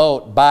by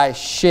boat, by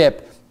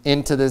ship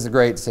into this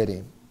great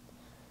city.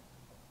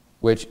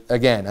 Which,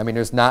 again, I mean,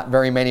 there's not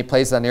very many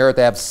places on the earth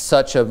that have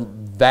such a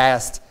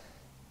vast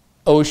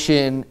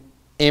ocean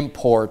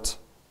import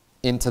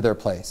into their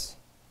place.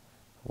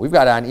 We've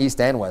got it on East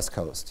and West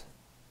Coast,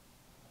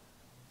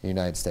 the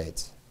United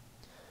States.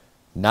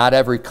 Not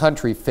every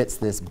country fits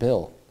this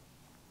bill.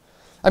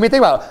 I mean,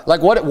 think about it.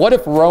 Like, what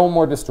if Rome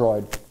were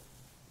destroyed?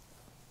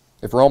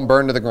 If Rome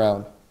burned to the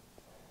ground?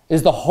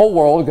 Is the whole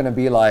world going to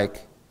be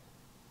like,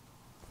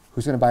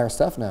 who's going to buy our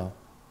stuff now?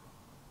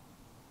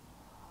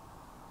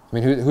 I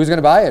mean, who's going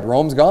to buy it?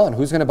 Rome's gone.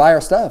 Who's going to buy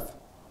our stuff?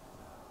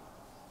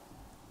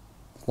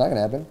 It's not going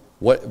to happen.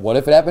 What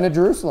if it happened to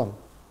Jerusalem?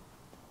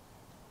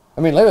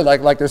 I mean, literally,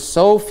 like there's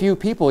so few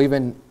people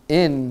even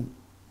in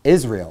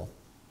Israel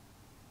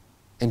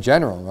in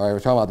general, right? We're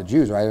talking about the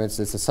Jews, right?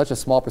 It's such a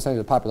small percentage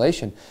of the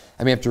population.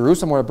 I mean, if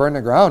Jerusalem were to burn to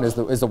the ground, is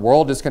the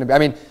world just going to be, I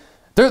mean,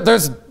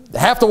 there's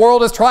half the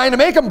world is trying to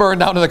make them burn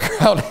down to the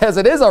ground as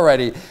it is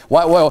already.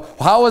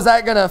 How is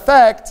that going to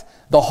affect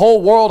the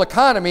whole world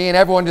economy and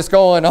everyone just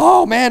going,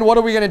 oh man, what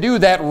are we going to do?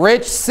 That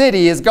rich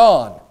city is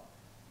gone.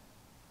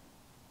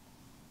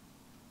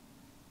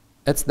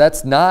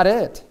 That's not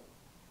it.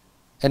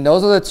 And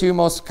those are the two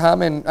most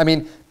common, I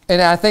mean,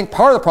 and I think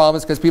part of the problem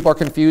is because people are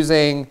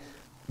confusing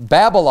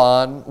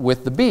Babylon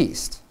with the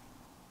beast,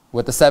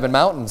 with the 7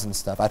 mountains and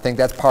stuff. I think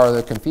that's part of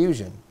the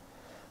confusion.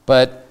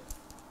 But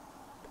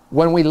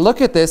when we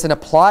look at this and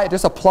apply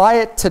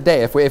it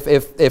today,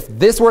 if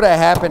this were to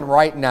happen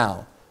right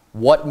now,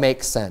 what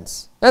makes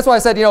sense? That's why I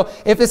said,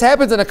 if this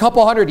happens in a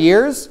couple hundred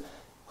years,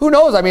 who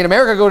knows? I mean,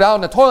 America go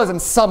down the toilets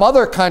and some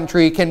other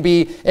country can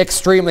be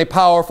extremely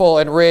powerful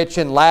and rich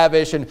and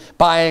lavish and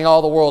buying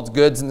all the world's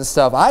goods and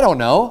stuff. I don't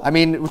know. I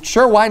mean,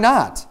 sure, why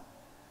not?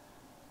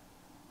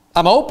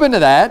 I'm open to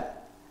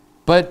that.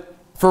 But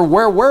for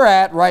where we're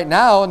at right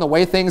now and the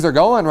way things are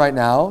going right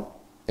now,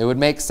 it would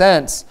make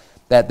sense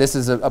that this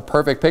is a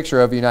perfect picture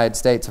of the United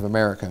States of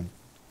America.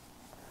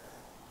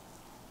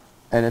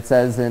 And it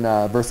says in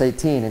verse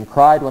 18, and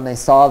cried when they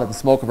saw that the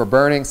smoke of her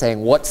burning,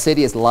 saying, what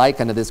city is like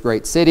unto this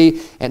great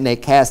city? And they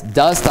cast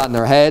dust on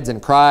their heads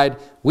and cried,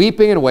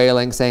 weeping and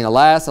wailing, saying,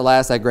 alas,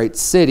 alas, that great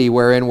city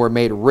wherein were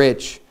made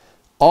rich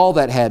all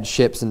that had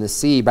ships in the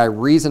sea, by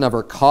reason of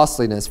her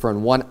costliness, for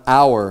in 1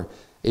 hour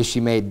is she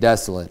made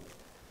desolate.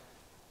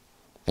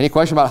 Any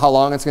question about how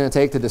long it's going to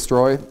take to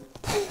destroy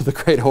the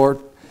great horde?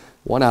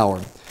 1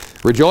 hour.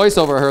 Rejoice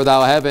over her,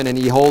 thou heaven, and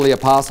ye holy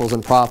apostles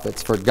and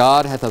prophets, for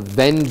God hath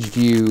avenged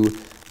you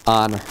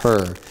on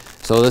her.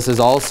 So this is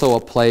also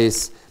a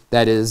place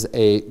that is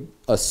a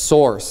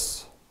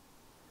source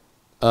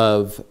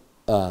of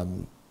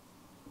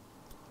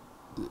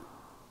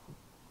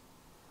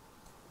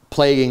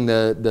plaguing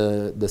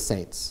the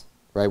saints,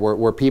 right?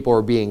 Where people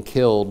are being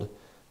killed,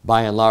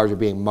 by and large, are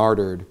being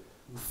martyred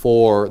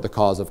for the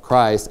cause of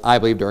Christ, I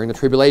believe, during the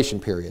tribulation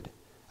period.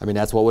 I mean,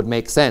 that's what would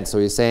make sense. So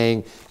he's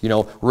saying,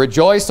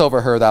 rejoice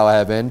over her, thou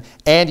heaven,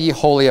 and ye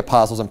holy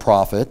apostles and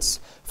prophets,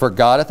 for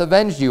God hath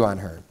avenged you on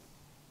her,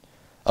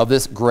 of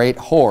this great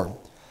whore.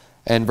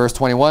 And verse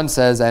 21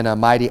 says, and a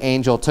mighty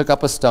angel took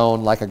up a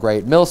stone like a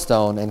great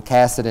millstone, and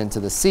cast it into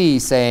the sea,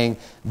 saying,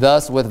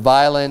 thus with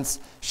violence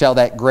shall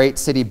that great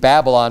city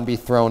Babylon be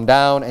thrown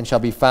down, and shall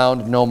be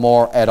found no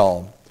more at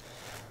all.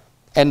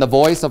 And the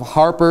voice of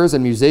harpers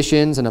and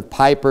musicians, and of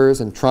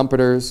pipers and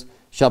trumpeters,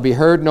 shall be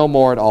heard no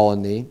more at all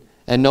in thee.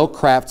 And no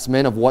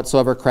craftsman of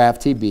whatsoever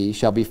craft he be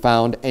shall be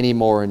found any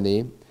more in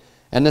thee.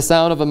 And the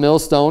sound of a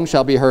millstone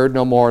shall be heard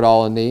no more at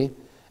all in thee.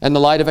 And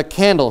the light of a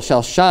candle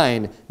shall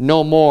shine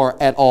no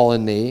more at all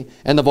in thee.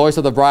 And the voice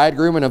of the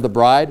bridegroom and of the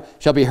bride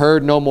shall be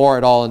heard no more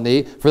at all in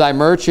thee. For thy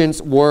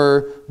merchants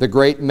were the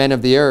great men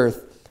of the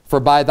earth. For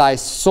by thy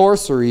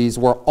sorceries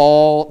were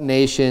all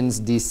nations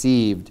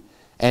deceived.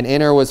 And in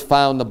her was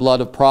found the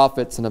blood of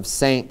prophets and of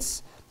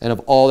saints and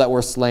of all that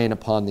were slain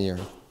upon the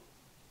earth.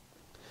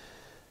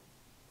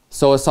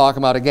 So it's talking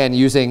about, again,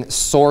 using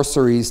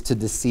sorceries to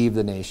deceive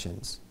the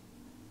nations.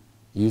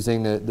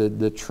 Using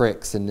the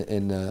tricks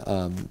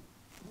and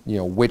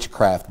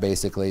witchcraft,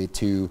 basically,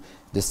 to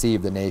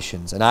deceive the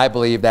nations. And I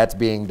believe that's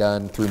being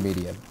done through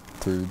media,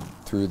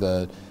 through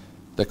the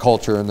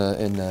culture and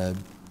the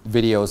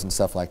videos and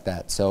stuff like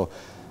that. So,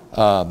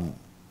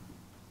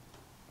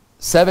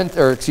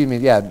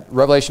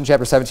 Revelation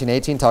chapter 17,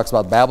 18 talks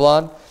about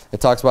Babylon. It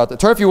talks about,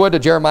 turn if you would to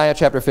Jeremiah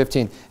chapter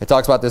 15. It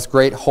talks about this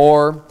great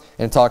whore,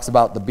 and it talks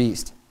about the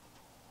beast.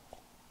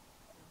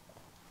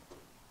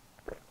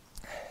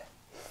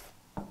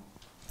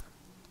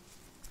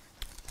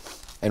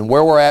 And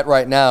where we're at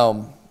right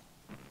now,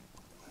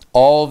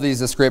 all of these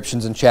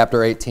descriptions in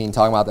chapter 18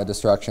 talking about that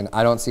destruction,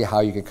 I don't see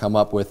how you could come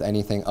up with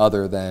anything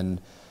other than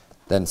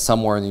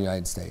somewhere in the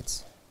United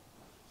States,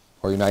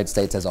 or United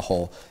States as a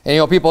whole.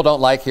 And people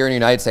don't like hearing the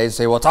United States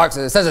say, well, it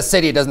says a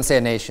city, it doesn't say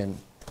a nation.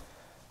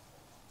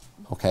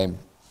 Okay,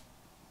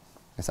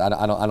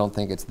 I don't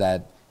think it's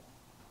that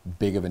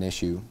big of an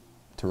issue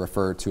to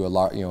refer to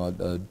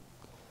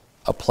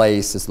a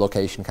place, this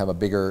location, kind of a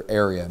bigger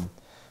area,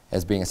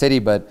 as being a city.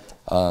 But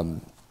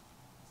I'm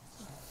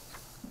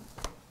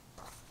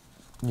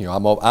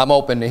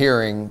open to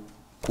hearing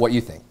what you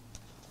think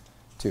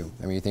too.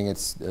 I mean, you think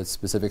it's a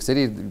specific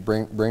city?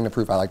 Bring the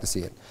proof. I like to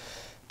see it.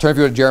 Turn if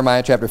you to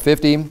Jeremiah chapter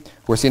 50.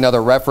 We're seeing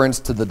another reference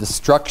to the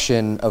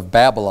destruction of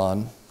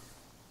Babylon.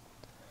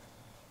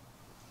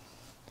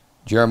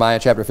 Jeremiah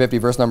chapter 50,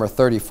 verse number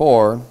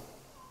 34. The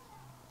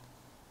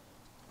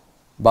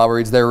Bible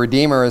reads, their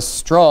Redeemer is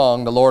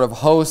strong, the Lord of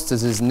hosts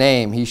is his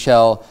name. He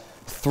shall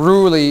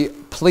throughly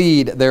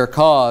plead their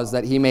cause,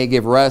 that he may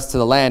give rest to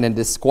the land and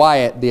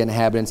disquiet the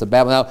inhabitants of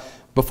Babylon. Now,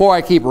 before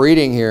I keep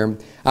reading here,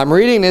 I'm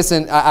reading this,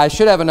 and I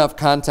should have enough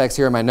context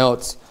here in my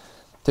notes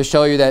to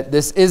show you that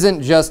this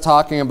isn't just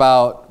talking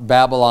about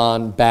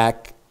Babylon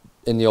back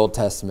in the Old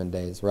Testament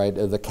days, right?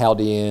 The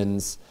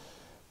Chaldeans.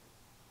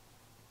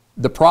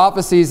 The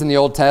prophecies in the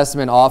Old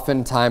Testament,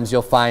 oftentimes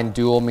you'll find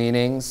dual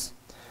meanings,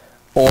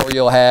 or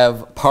you'll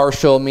have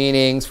partial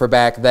meanings for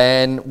back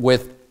then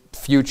with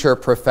future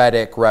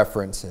prophetic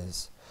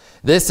references.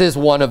 This is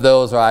one of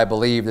those where I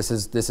believe this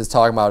is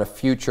talking about a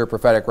future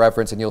prophetic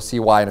reference, and you'll see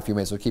why in a few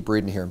minutes. We'll keep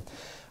reading here.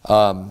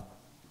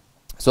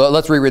 So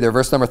let's reread there.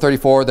 Verse number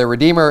 34. Their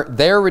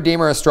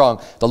Redeemer is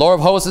strong. The Lord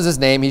of hosts is his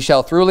name. He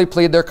shall thoroughly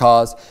plead their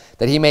cause,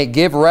 that he may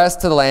give rest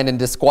to the land and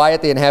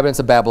disquiet the inhabitants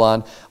of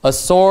Babylon. A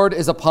sword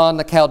is upon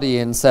the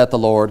Chaldeans, saith the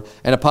Lord,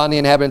 and upon the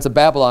inhabitants of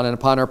Babylon, and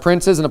upon her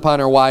princes, and upon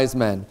her wise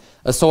men.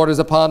 A sword is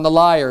upon the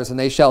liars, and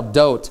they shall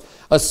dote.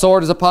 A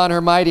sword is upon her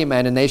mighty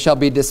men, and they shall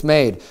be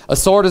dismayed. A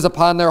sword is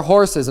upon their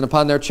horses, and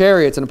upon their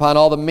chariots, and upon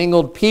all the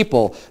mingled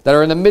people that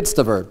are in the midst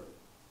of her,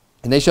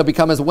 and they shall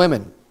become as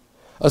women.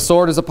 A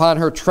sword is upon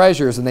her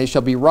treasures, and they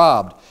shall be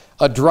robbed.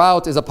 A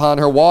drought is upon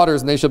her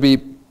waters, and they shall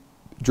be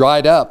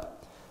dried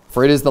up.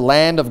 For it is the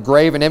land of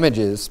graven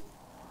images,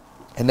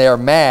 and they are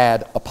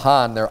mad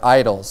upon their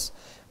idols.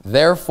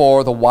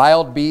 Therefore the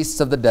wild beasts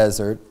of the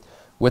desert,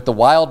 with the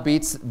wild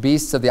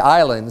beasts of the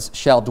islands,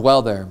 shall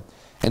dwell there,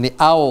 and the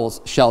owls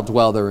shall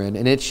dwell therein,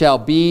 and it shall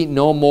be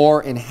no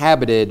more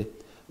inhabited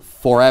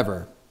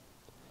forever.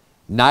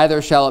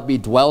 Neither shall it be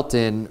dwelt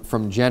in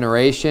from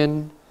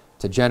generation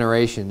to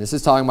generation. This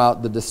is talking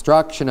about the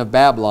destruction of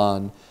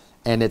Babylon,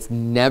 and it's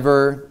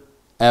never,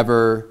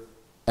 ever,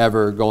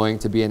 ever going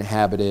to be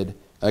inhabited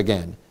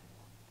again.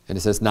 And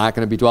it says not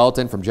going to be dwelt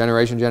in from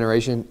generation to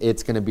generation.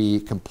 It's going to be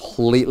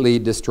completely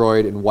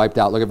destroyed and wiped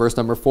out. Look at verse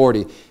number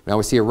 40. Now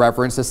we see a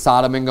reference to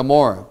Sodom and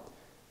Gomorrah,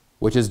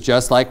 which is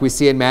just like we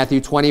see in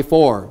Matthew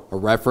 24, a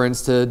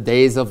reference to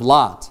days of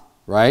Lot,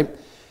 right?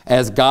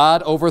 As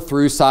God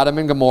overthrew Sodom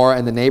and Gomorrah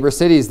and the neighbor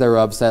cities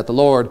thereof, saith the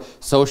Lord,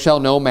 so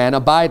shall no man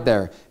abide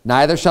there,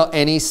 neither shall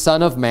any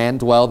son of man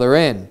dwell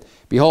therein.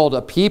 Behold,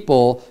 a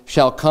people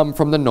shall come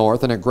from the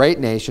north, and a great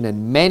nation,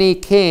 and many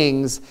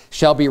kings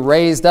shall be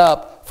raised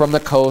up from the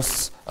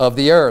coasts of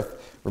the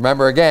earth.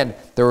 Remember again,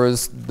 there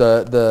was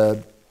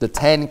the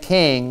 10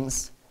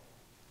 kings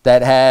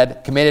that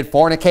had committed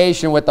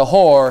fornication with the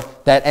whore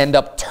that end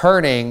up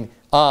turning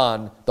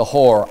on the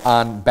whore,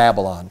 on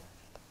Babylon.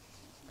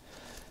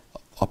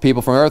 A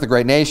people from earth, a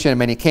great nation, and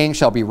many kings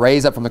shall be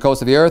raised up from the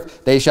coast of the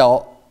earth. They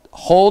shall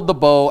hold the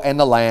bow and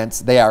the lance.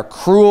 They are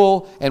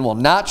cruel and will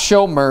not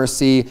show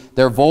mercy.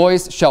 Their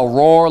voice shall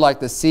roar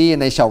like the sea,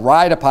 and they shall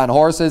ride upon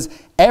horses.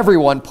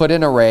 Everyone put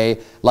in array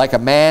like a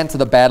man to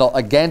the battle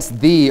against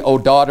thee, O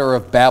daughter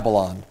of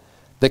Babylon.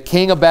 The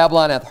king of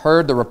Babylon hath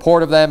heard the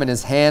report of them, and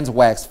his hands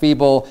waxed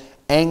feeble.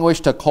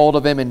 Anguish took hold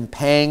of him in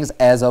pangs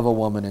as of a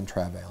woman in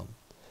travail.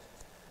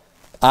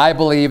 I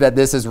believe that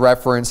this is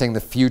referencing the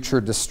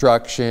future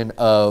destruction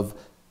of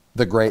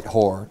the great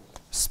whore,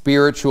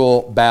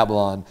 spiritual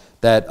Babylon,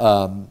 that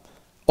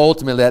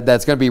ultimately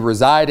that's going to be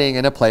residing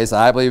in a place that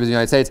I believe is the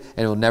United States,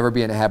 and it will never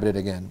be inhabited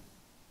again.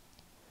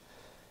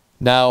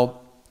 Now,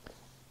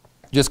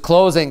 just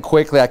closing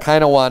quickly, I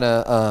kind of want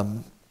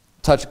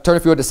to turn,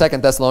 if you would, to 2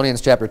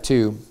 Thessalonians chapter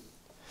 2.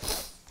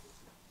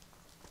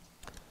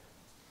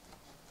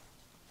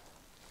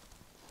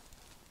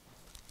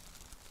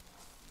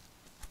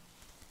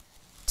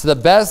 To the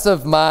best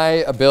of my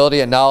ability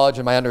and knowledge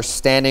and my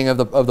understanding of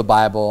the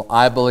Bible,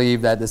 I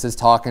believe that this is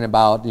talking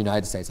about the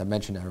United States. I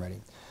mentioned it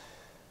already.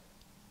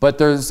 But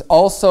there's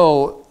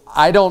also,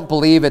 I don't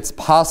believe it's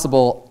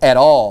possible at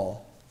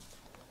all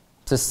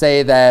to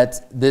say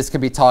that this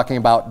could be talking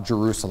about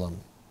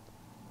Jerusalem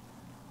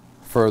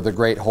for the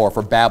great whore,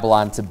 for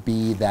Babylon to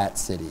be that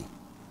city.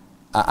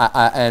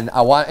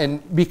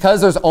 And because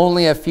there's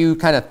only a few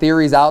kind of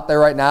theories out there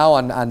right now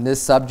on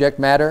this subject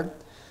matter,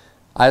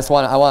 I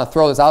want to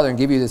throw this out there and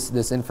give you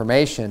this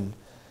information,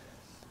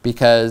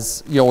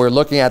 because we're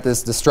looking at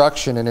this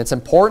destruction, and it's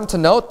important to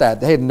note that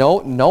hey, no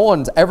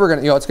one's ever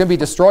going to, it's going to be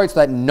destroyed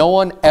so that no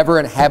one ever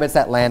inhabits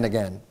that land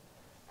again.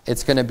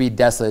 It's going to be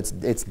desolate.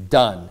 It's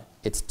done.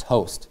 It's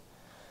toast.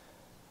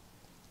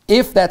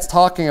 If that's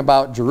talking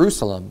about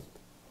Jerusalem,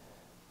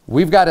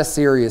 we've got a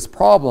serious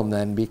problem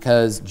then,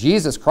 because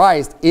Jesus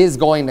Christ is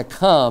going to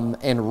come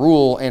and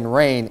rule and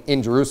reign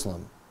in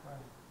Jerusalem.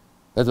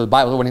 That's what the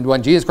Bible,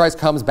 when Jesus Christ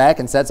comes back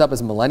and sets up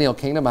his millennial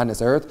kingdom on this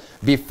earth,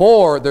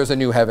 before there's a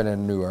new heaven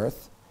and a new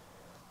earth,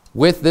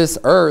 with this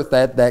earth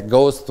that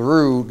goes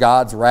through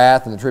God's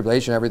wrath and the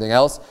tribulation and everything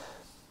else,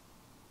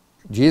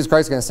 Jesus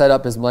Christ is going to set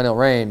up his millennial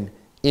reign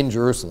in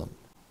Jerusalem,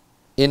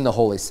 in the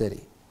holy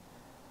city.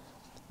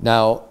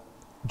 Now,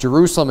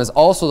 Jerusalem is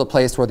also the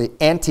place where the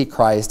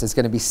Antichrist is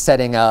going to be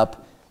setting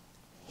up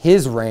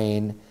his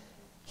reign.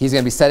 He's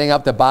going to be setting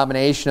up the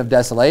abomination of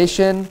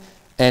desolation.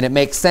 And it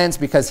makes sense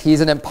because he's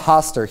an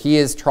imposter. He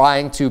is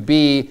trying to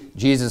be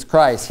Jesus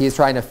Christ. He is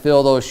trying to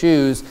fill those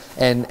shoes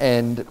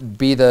and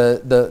be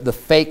the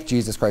fake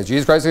Jesus Christ.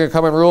 Jesus Christ is going to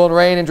come and rule and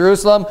reign in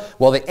Jerusalem.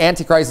 Well, the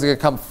Antichrist is going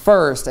to come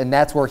first, and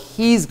that's where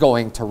he's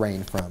going to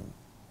reign from.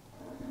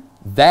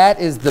 That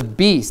is the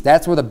beast.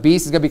 That's where the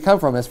beast is going to come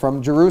from, is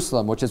from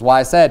Jerusalem, which is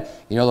why I said,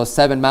 those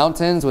 7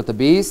 mountains with the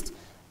beast,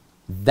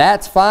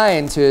 that's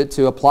fine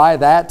to apply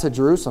that to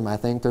Jerusalem. I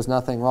think there's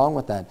nothing wrong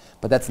with that.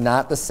 But that's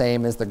not the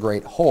same as the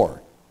great whore.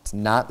 It's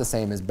not the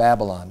same as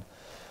Babylon.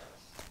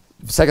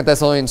 2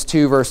 Thessalonians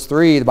 2 verse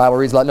 3, the Bible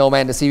reads, let no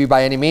man deceive you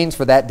by any means,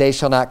 for that day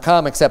shall not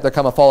come, except there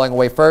come a falling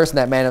away first, and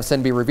that man of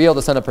sin be revealed,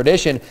 the son of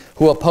perdition,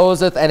 who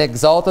opposeth and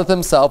exalteth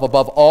himself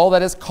above all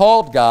that is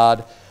called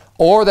God,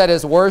 or that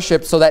is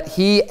worshipped, so that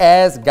he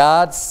as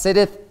God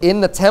sitteth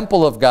in the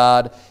temple of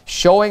God,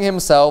 showing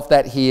himself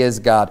that he is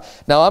God.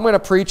 Now I'm going to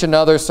preach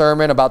another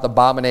sermon about the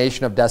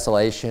abomination of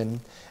desolation.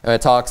 And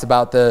it talks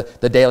about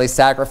the daily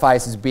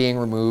sacrifices being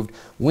removed.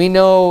 We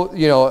know,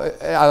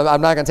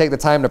 I'm not going to take the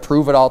time to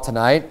prove it all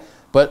tonight,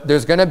 but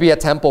there's going to be a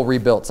temple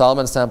rebuilt.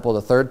 Solomon's temple,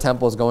 the third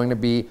temple, is going to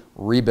be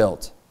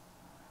rebuilt.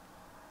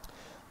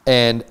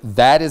 And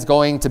that is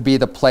going to be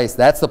the place.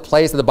 That's the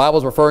place that the Bible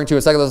is referring to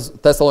in 2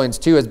 Thessalonians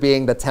 2 as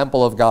being the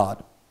temple of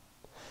God,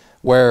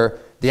 where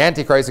the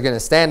Antichrist is going to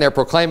stand there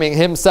proclaiming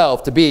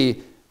himself to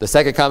be the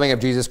second coming of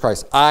Jesus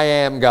Christ. I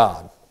am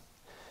God.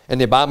 And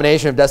the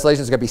abomination of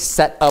desolation is going to be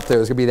set up there.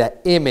 There's going to be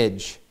that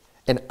image,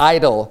 an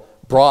idol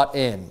brought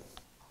in,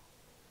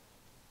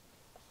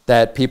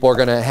 that people are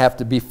going to have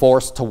to be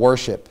forced to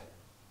worship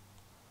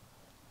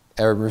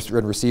and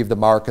receive the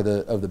mark of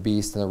the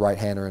beast in the right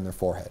hand or in their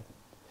forehead.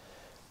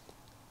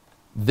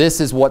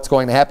 This is what's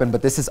going to happen,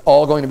 but this is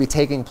all going to be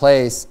taking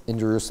place in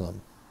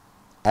Jerusalem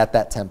at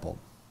that temple.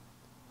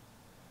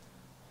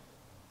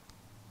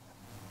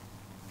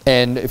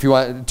 And if you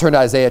want to turn to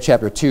Isaiah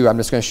chapter 2, I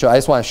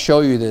just want to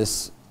show you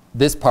this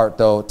part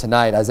though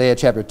tonight. Isaiah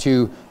chapter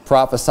 2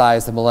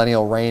 prophesies the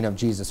millennial reign of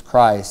Jesus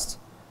Christ,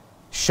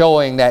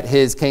 showing that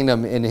his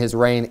kingdom and his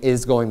reign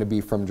is going to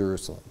be from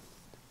Jerusalem.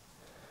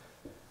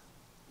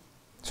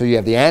 So you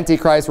have the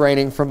Antichrist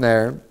reigning from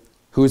there,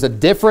 who's a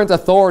different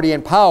authority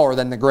and power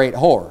than the great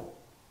whore.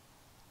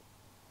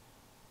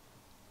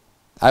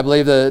 I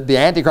believe the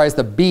Antichrist,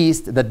 the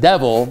beast, the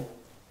devil,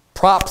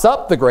 props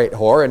up the great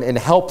whore and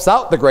helps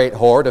out the great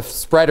whore to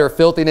spread her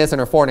filthiness and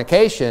her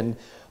fornication.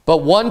 But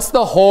once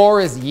the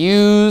whore is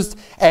used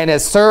and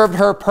has served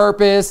her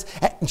purpose,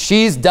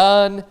 she's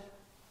done,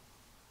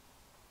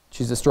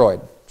 she's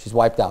destroyed. She's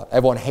wiped out.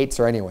 Everyone hates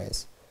her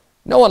anyways.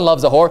 No one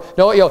loves a whore.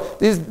 No,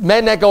 these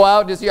men that go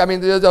out, there's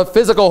a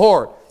physical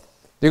whore.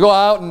 You go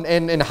out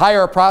and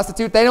hire a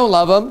prostitute, they don't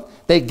love them.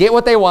 They get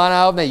what they want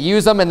out of them, they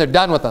use them, and they're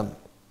done with them.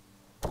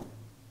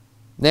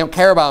 They don't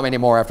care about them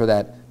anymore after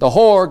that. The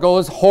whore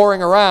goes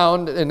whoring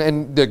around,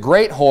 and the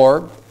great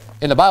whore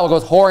in the Bible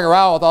goes whoring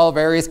around with all the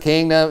various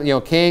kings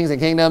and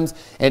kingdoms,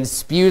 and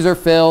spews her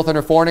filth and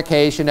her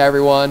fornication to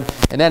everyone.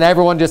 And then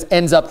everyone just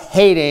ends up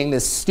hating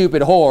this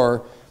stupid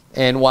whore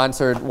and wants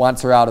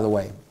her out of the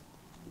way.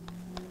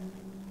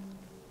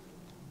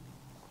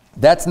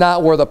 That's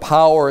not where the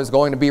power is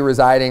going to be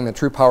residing. The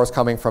true power is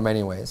coming from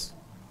anyways.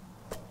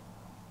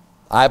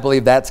 I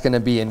believe that's going to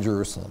be in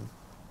Jerusalem.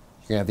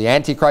 You're going to have the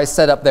Antichrist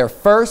set up there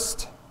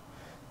first.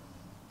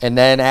 And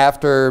then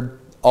after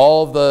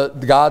all the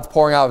God's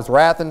pouring out his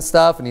wrath and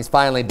stuff, and he's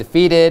finally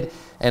defeated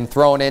and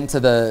thrown into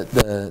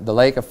the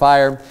lake of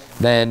fire,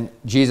 then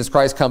Jesus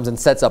Christ comes and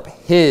sets up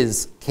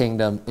his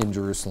kingdom in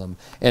Jerusalem.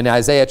 In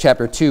Isaiah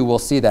chapter 2, we'll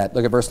see that.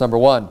 Look at verse number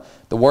 1.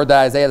 The word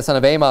that Isaiah the son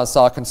of Amos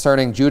saw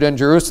concerning Judah and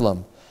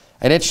Jerusalem.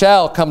 And it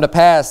shall come to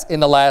pass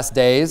in the last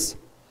days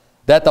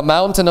that the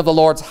mountain of the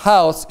Lord's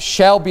house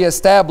shall be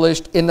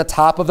established in the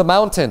top of the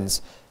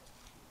mountains.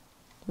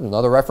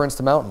 Another reference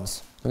to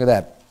mountains. Look at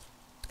that.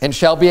 And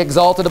shall be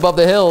exalted above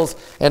the hills,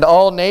 and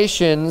all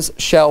nations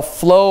shall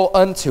flow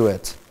unto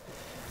it.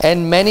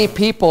 And many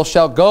people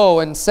shall go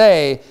and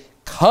say,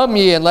 Come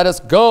ye, and let us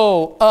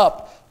go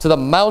up to the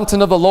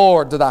mountain of the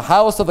Lord, to the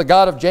house of the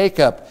God of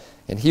Jacob,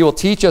 and he will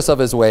teach us of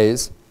his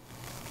ways,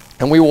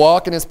 and we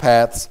walk in his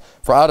paths.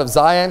 For out of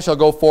Zion shall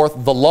go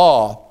forth the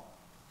law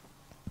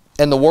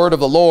and the word of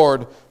the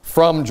Lord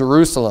from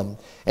Jerusalem.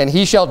 And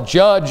he shall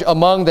judge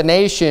among the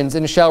nations,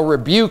 and shall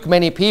rebuke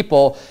many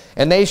people,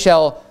 and they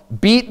shall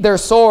beat their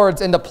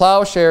swords into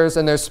plowshares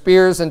and their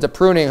spears into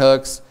pruning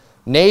hooks.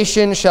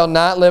 Nation shall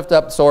not lift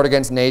up sword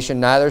against nation,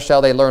 neither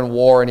shall they learn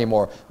war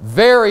anymore.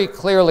 Very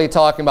clearly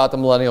talking about the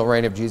millennial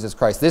reign of Jesus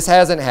Christ. This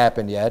hasn't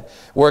happened yet,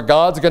 where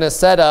God's going to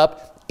set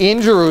up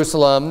in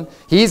Jerusalem.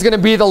 He's going to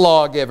be the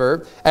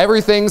lawgiver.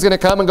 Everything's going to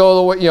come and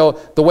go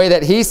the way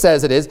that he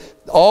says it is.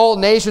 All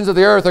nations of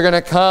the earth are going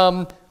to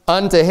come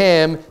unto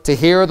him to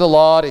hear the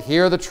law, to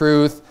hear the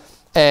truth,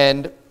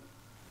 and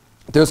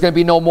there's going to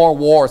be no more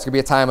war. It's going to be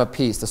a time of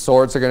peace. The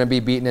swords are going to be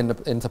beaten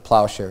into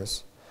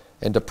plowshares,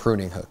 into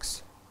pruning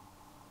hooks.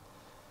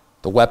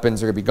 The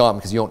weapons are going to be gone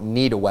because you don't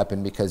need a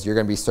weapon, because you're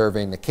going to be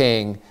serving the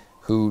king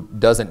who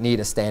doesn't need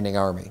a standing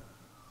army.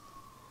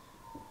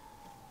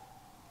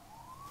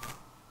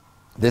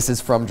 This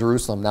is from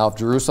Jerusalem. Now, if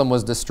Jerusalem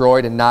was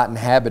destroyed and not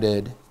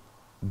inhabited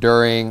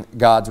during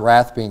God's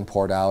wrath being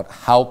poured out,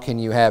 how can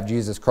you have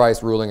Jesus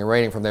Christ ruling and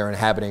reigning from there,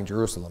 inhabiting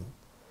Jerusalem?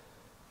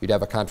 You'd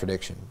have a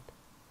contradiction.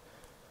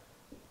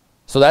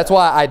 So that's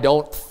why I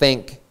don't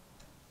think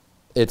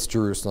it's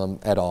Jerusalem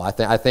at all. I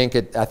think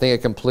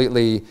it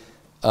completely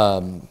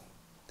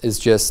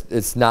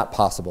it's not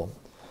possible.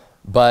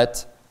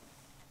 But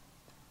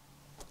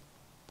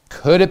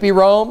could it be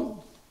Rome?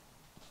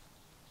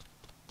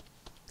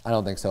 I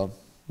don't think so.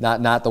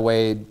 Not the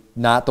way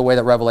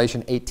that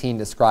Revelation 18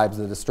 describes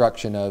the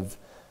destruction of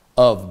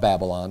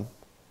Babylon.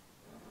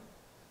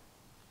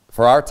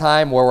 For our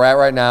time, where we're at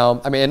right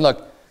now, I mean, and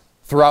look,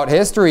 throughout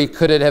history,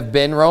 could it have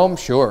been Rome?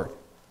 Sure.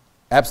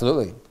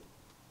 Absolutely.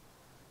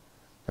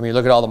 I mean, you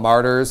look at all the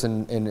martyrs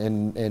and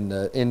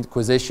the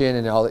Inquisition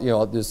and all, you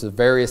know, there's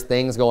various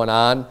things going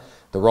on.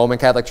 The Roman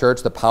Catholic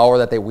Church, the power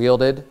that they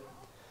wielded.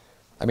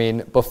 I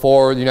mean,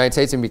 before the United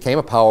States even became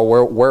a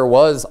power, where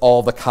was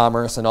all the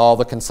commerce and all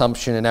the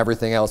consumption and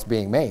everything else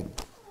being made?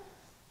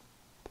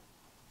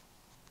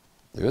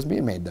 It was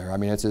being made there. I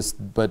mean, it's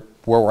just, but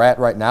where we're at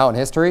right now in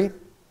history,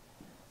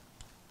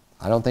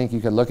 I don't think you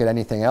could look at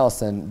anything else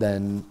than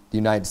the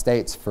United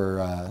States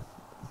for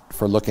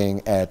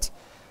looking at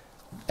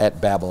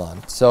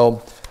Babylon.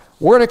 So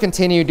we're going to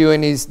continue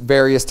doing these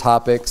various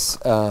topics.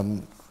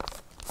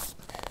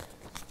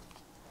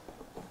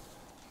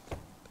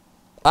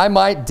 I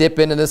might dip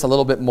into this a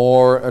little bit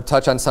more, or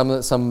touch on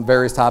some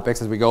various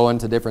topics as we go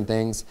into different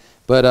things.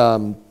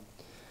 But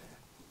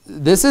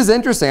this is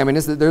interesting. I mean,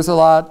 there's a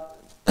lot.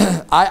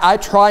 I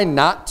try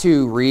not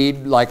to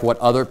read like what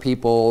other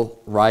people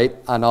write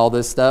on all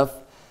this stuff,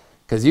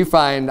 because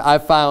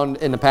I've found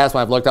in the past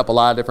when I've looked up a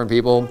lot of different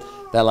people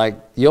that like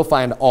you'll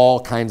find all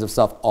kinds of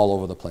stuff all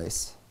over the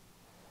place.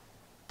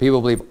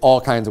 People believe all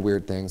kinds of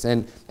weird things,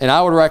 and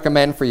I would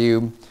recommend for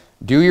you,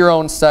 do your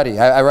own study.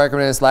 I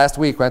recommended this last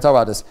week when I talked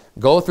about this.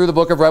 Go through the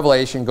book of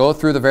Revelation. Go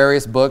through the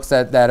various books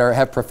that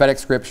have prophetic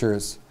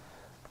scriptures.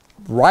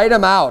 Write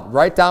them out.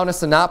 Write down a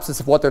synopsis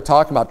of what they're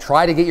talking about.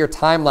 Try to get your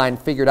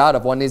timeline figured out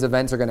of when these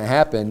events are going to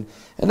happen.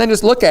 And then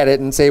just look at it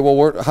and say,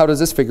 well, how does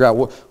this figure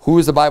out? Who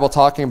is the Bible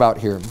talking about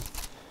here?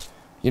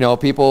 You know,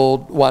 people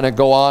want to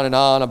go on and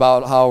on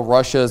about how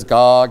Russia is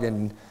Gog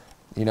and,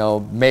 you know,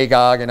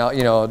 Magog. And,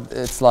 you know,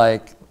 it's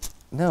like,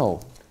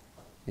 no.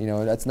 You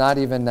know, that's not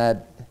even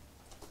that.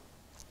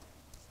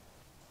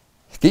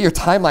 Get your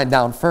timeline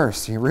down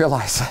first. You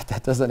realize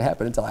that doesn't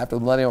happen until after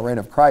the millennial reign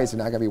of Christ. You're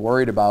not going to be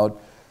worried about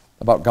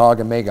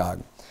Gog and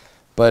Magog.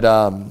 But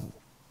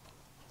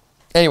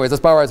anyways, let's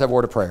bow our eyes and have a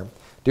word of prayer.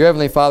 Dear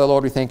Heavenly Father,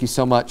 Lord, we thank you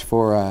so much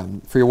for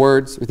your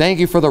words. We thank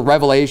you for the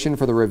revelation,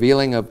 for the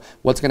revealing of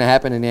what's going to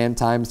happen in the end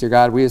times. Dear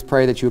God, we just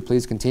pray that you would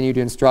please continue to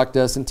instruct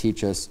us and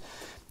teach us,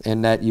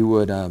 and that you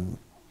would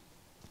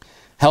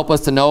help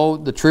us to know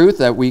the truth,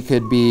 that we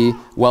could be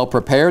well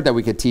prepared, that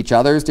we could teach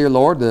others, dear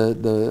Lord,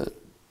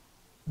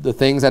 the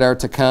things that are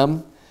to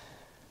come.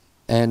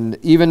 And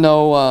even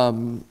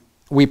though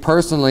we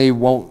personally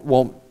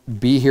won't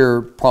be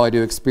here probably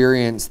to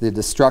experience the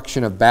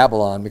destruction of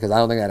Babylon, because I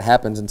don't think that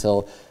happens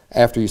until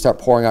after you start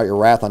pouring out your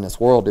wrath on this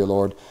world, dear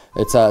Lord,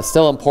 it's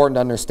still important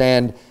to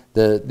understand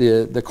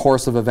the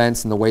course of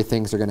events and the way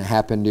things are going to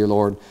happen, dear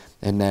Lord,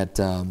 and that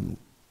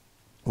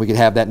we could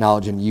have that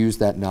knowledge and use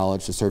that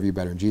knowledge to serve you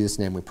better. In Jesus'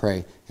 name we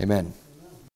pray. Amen.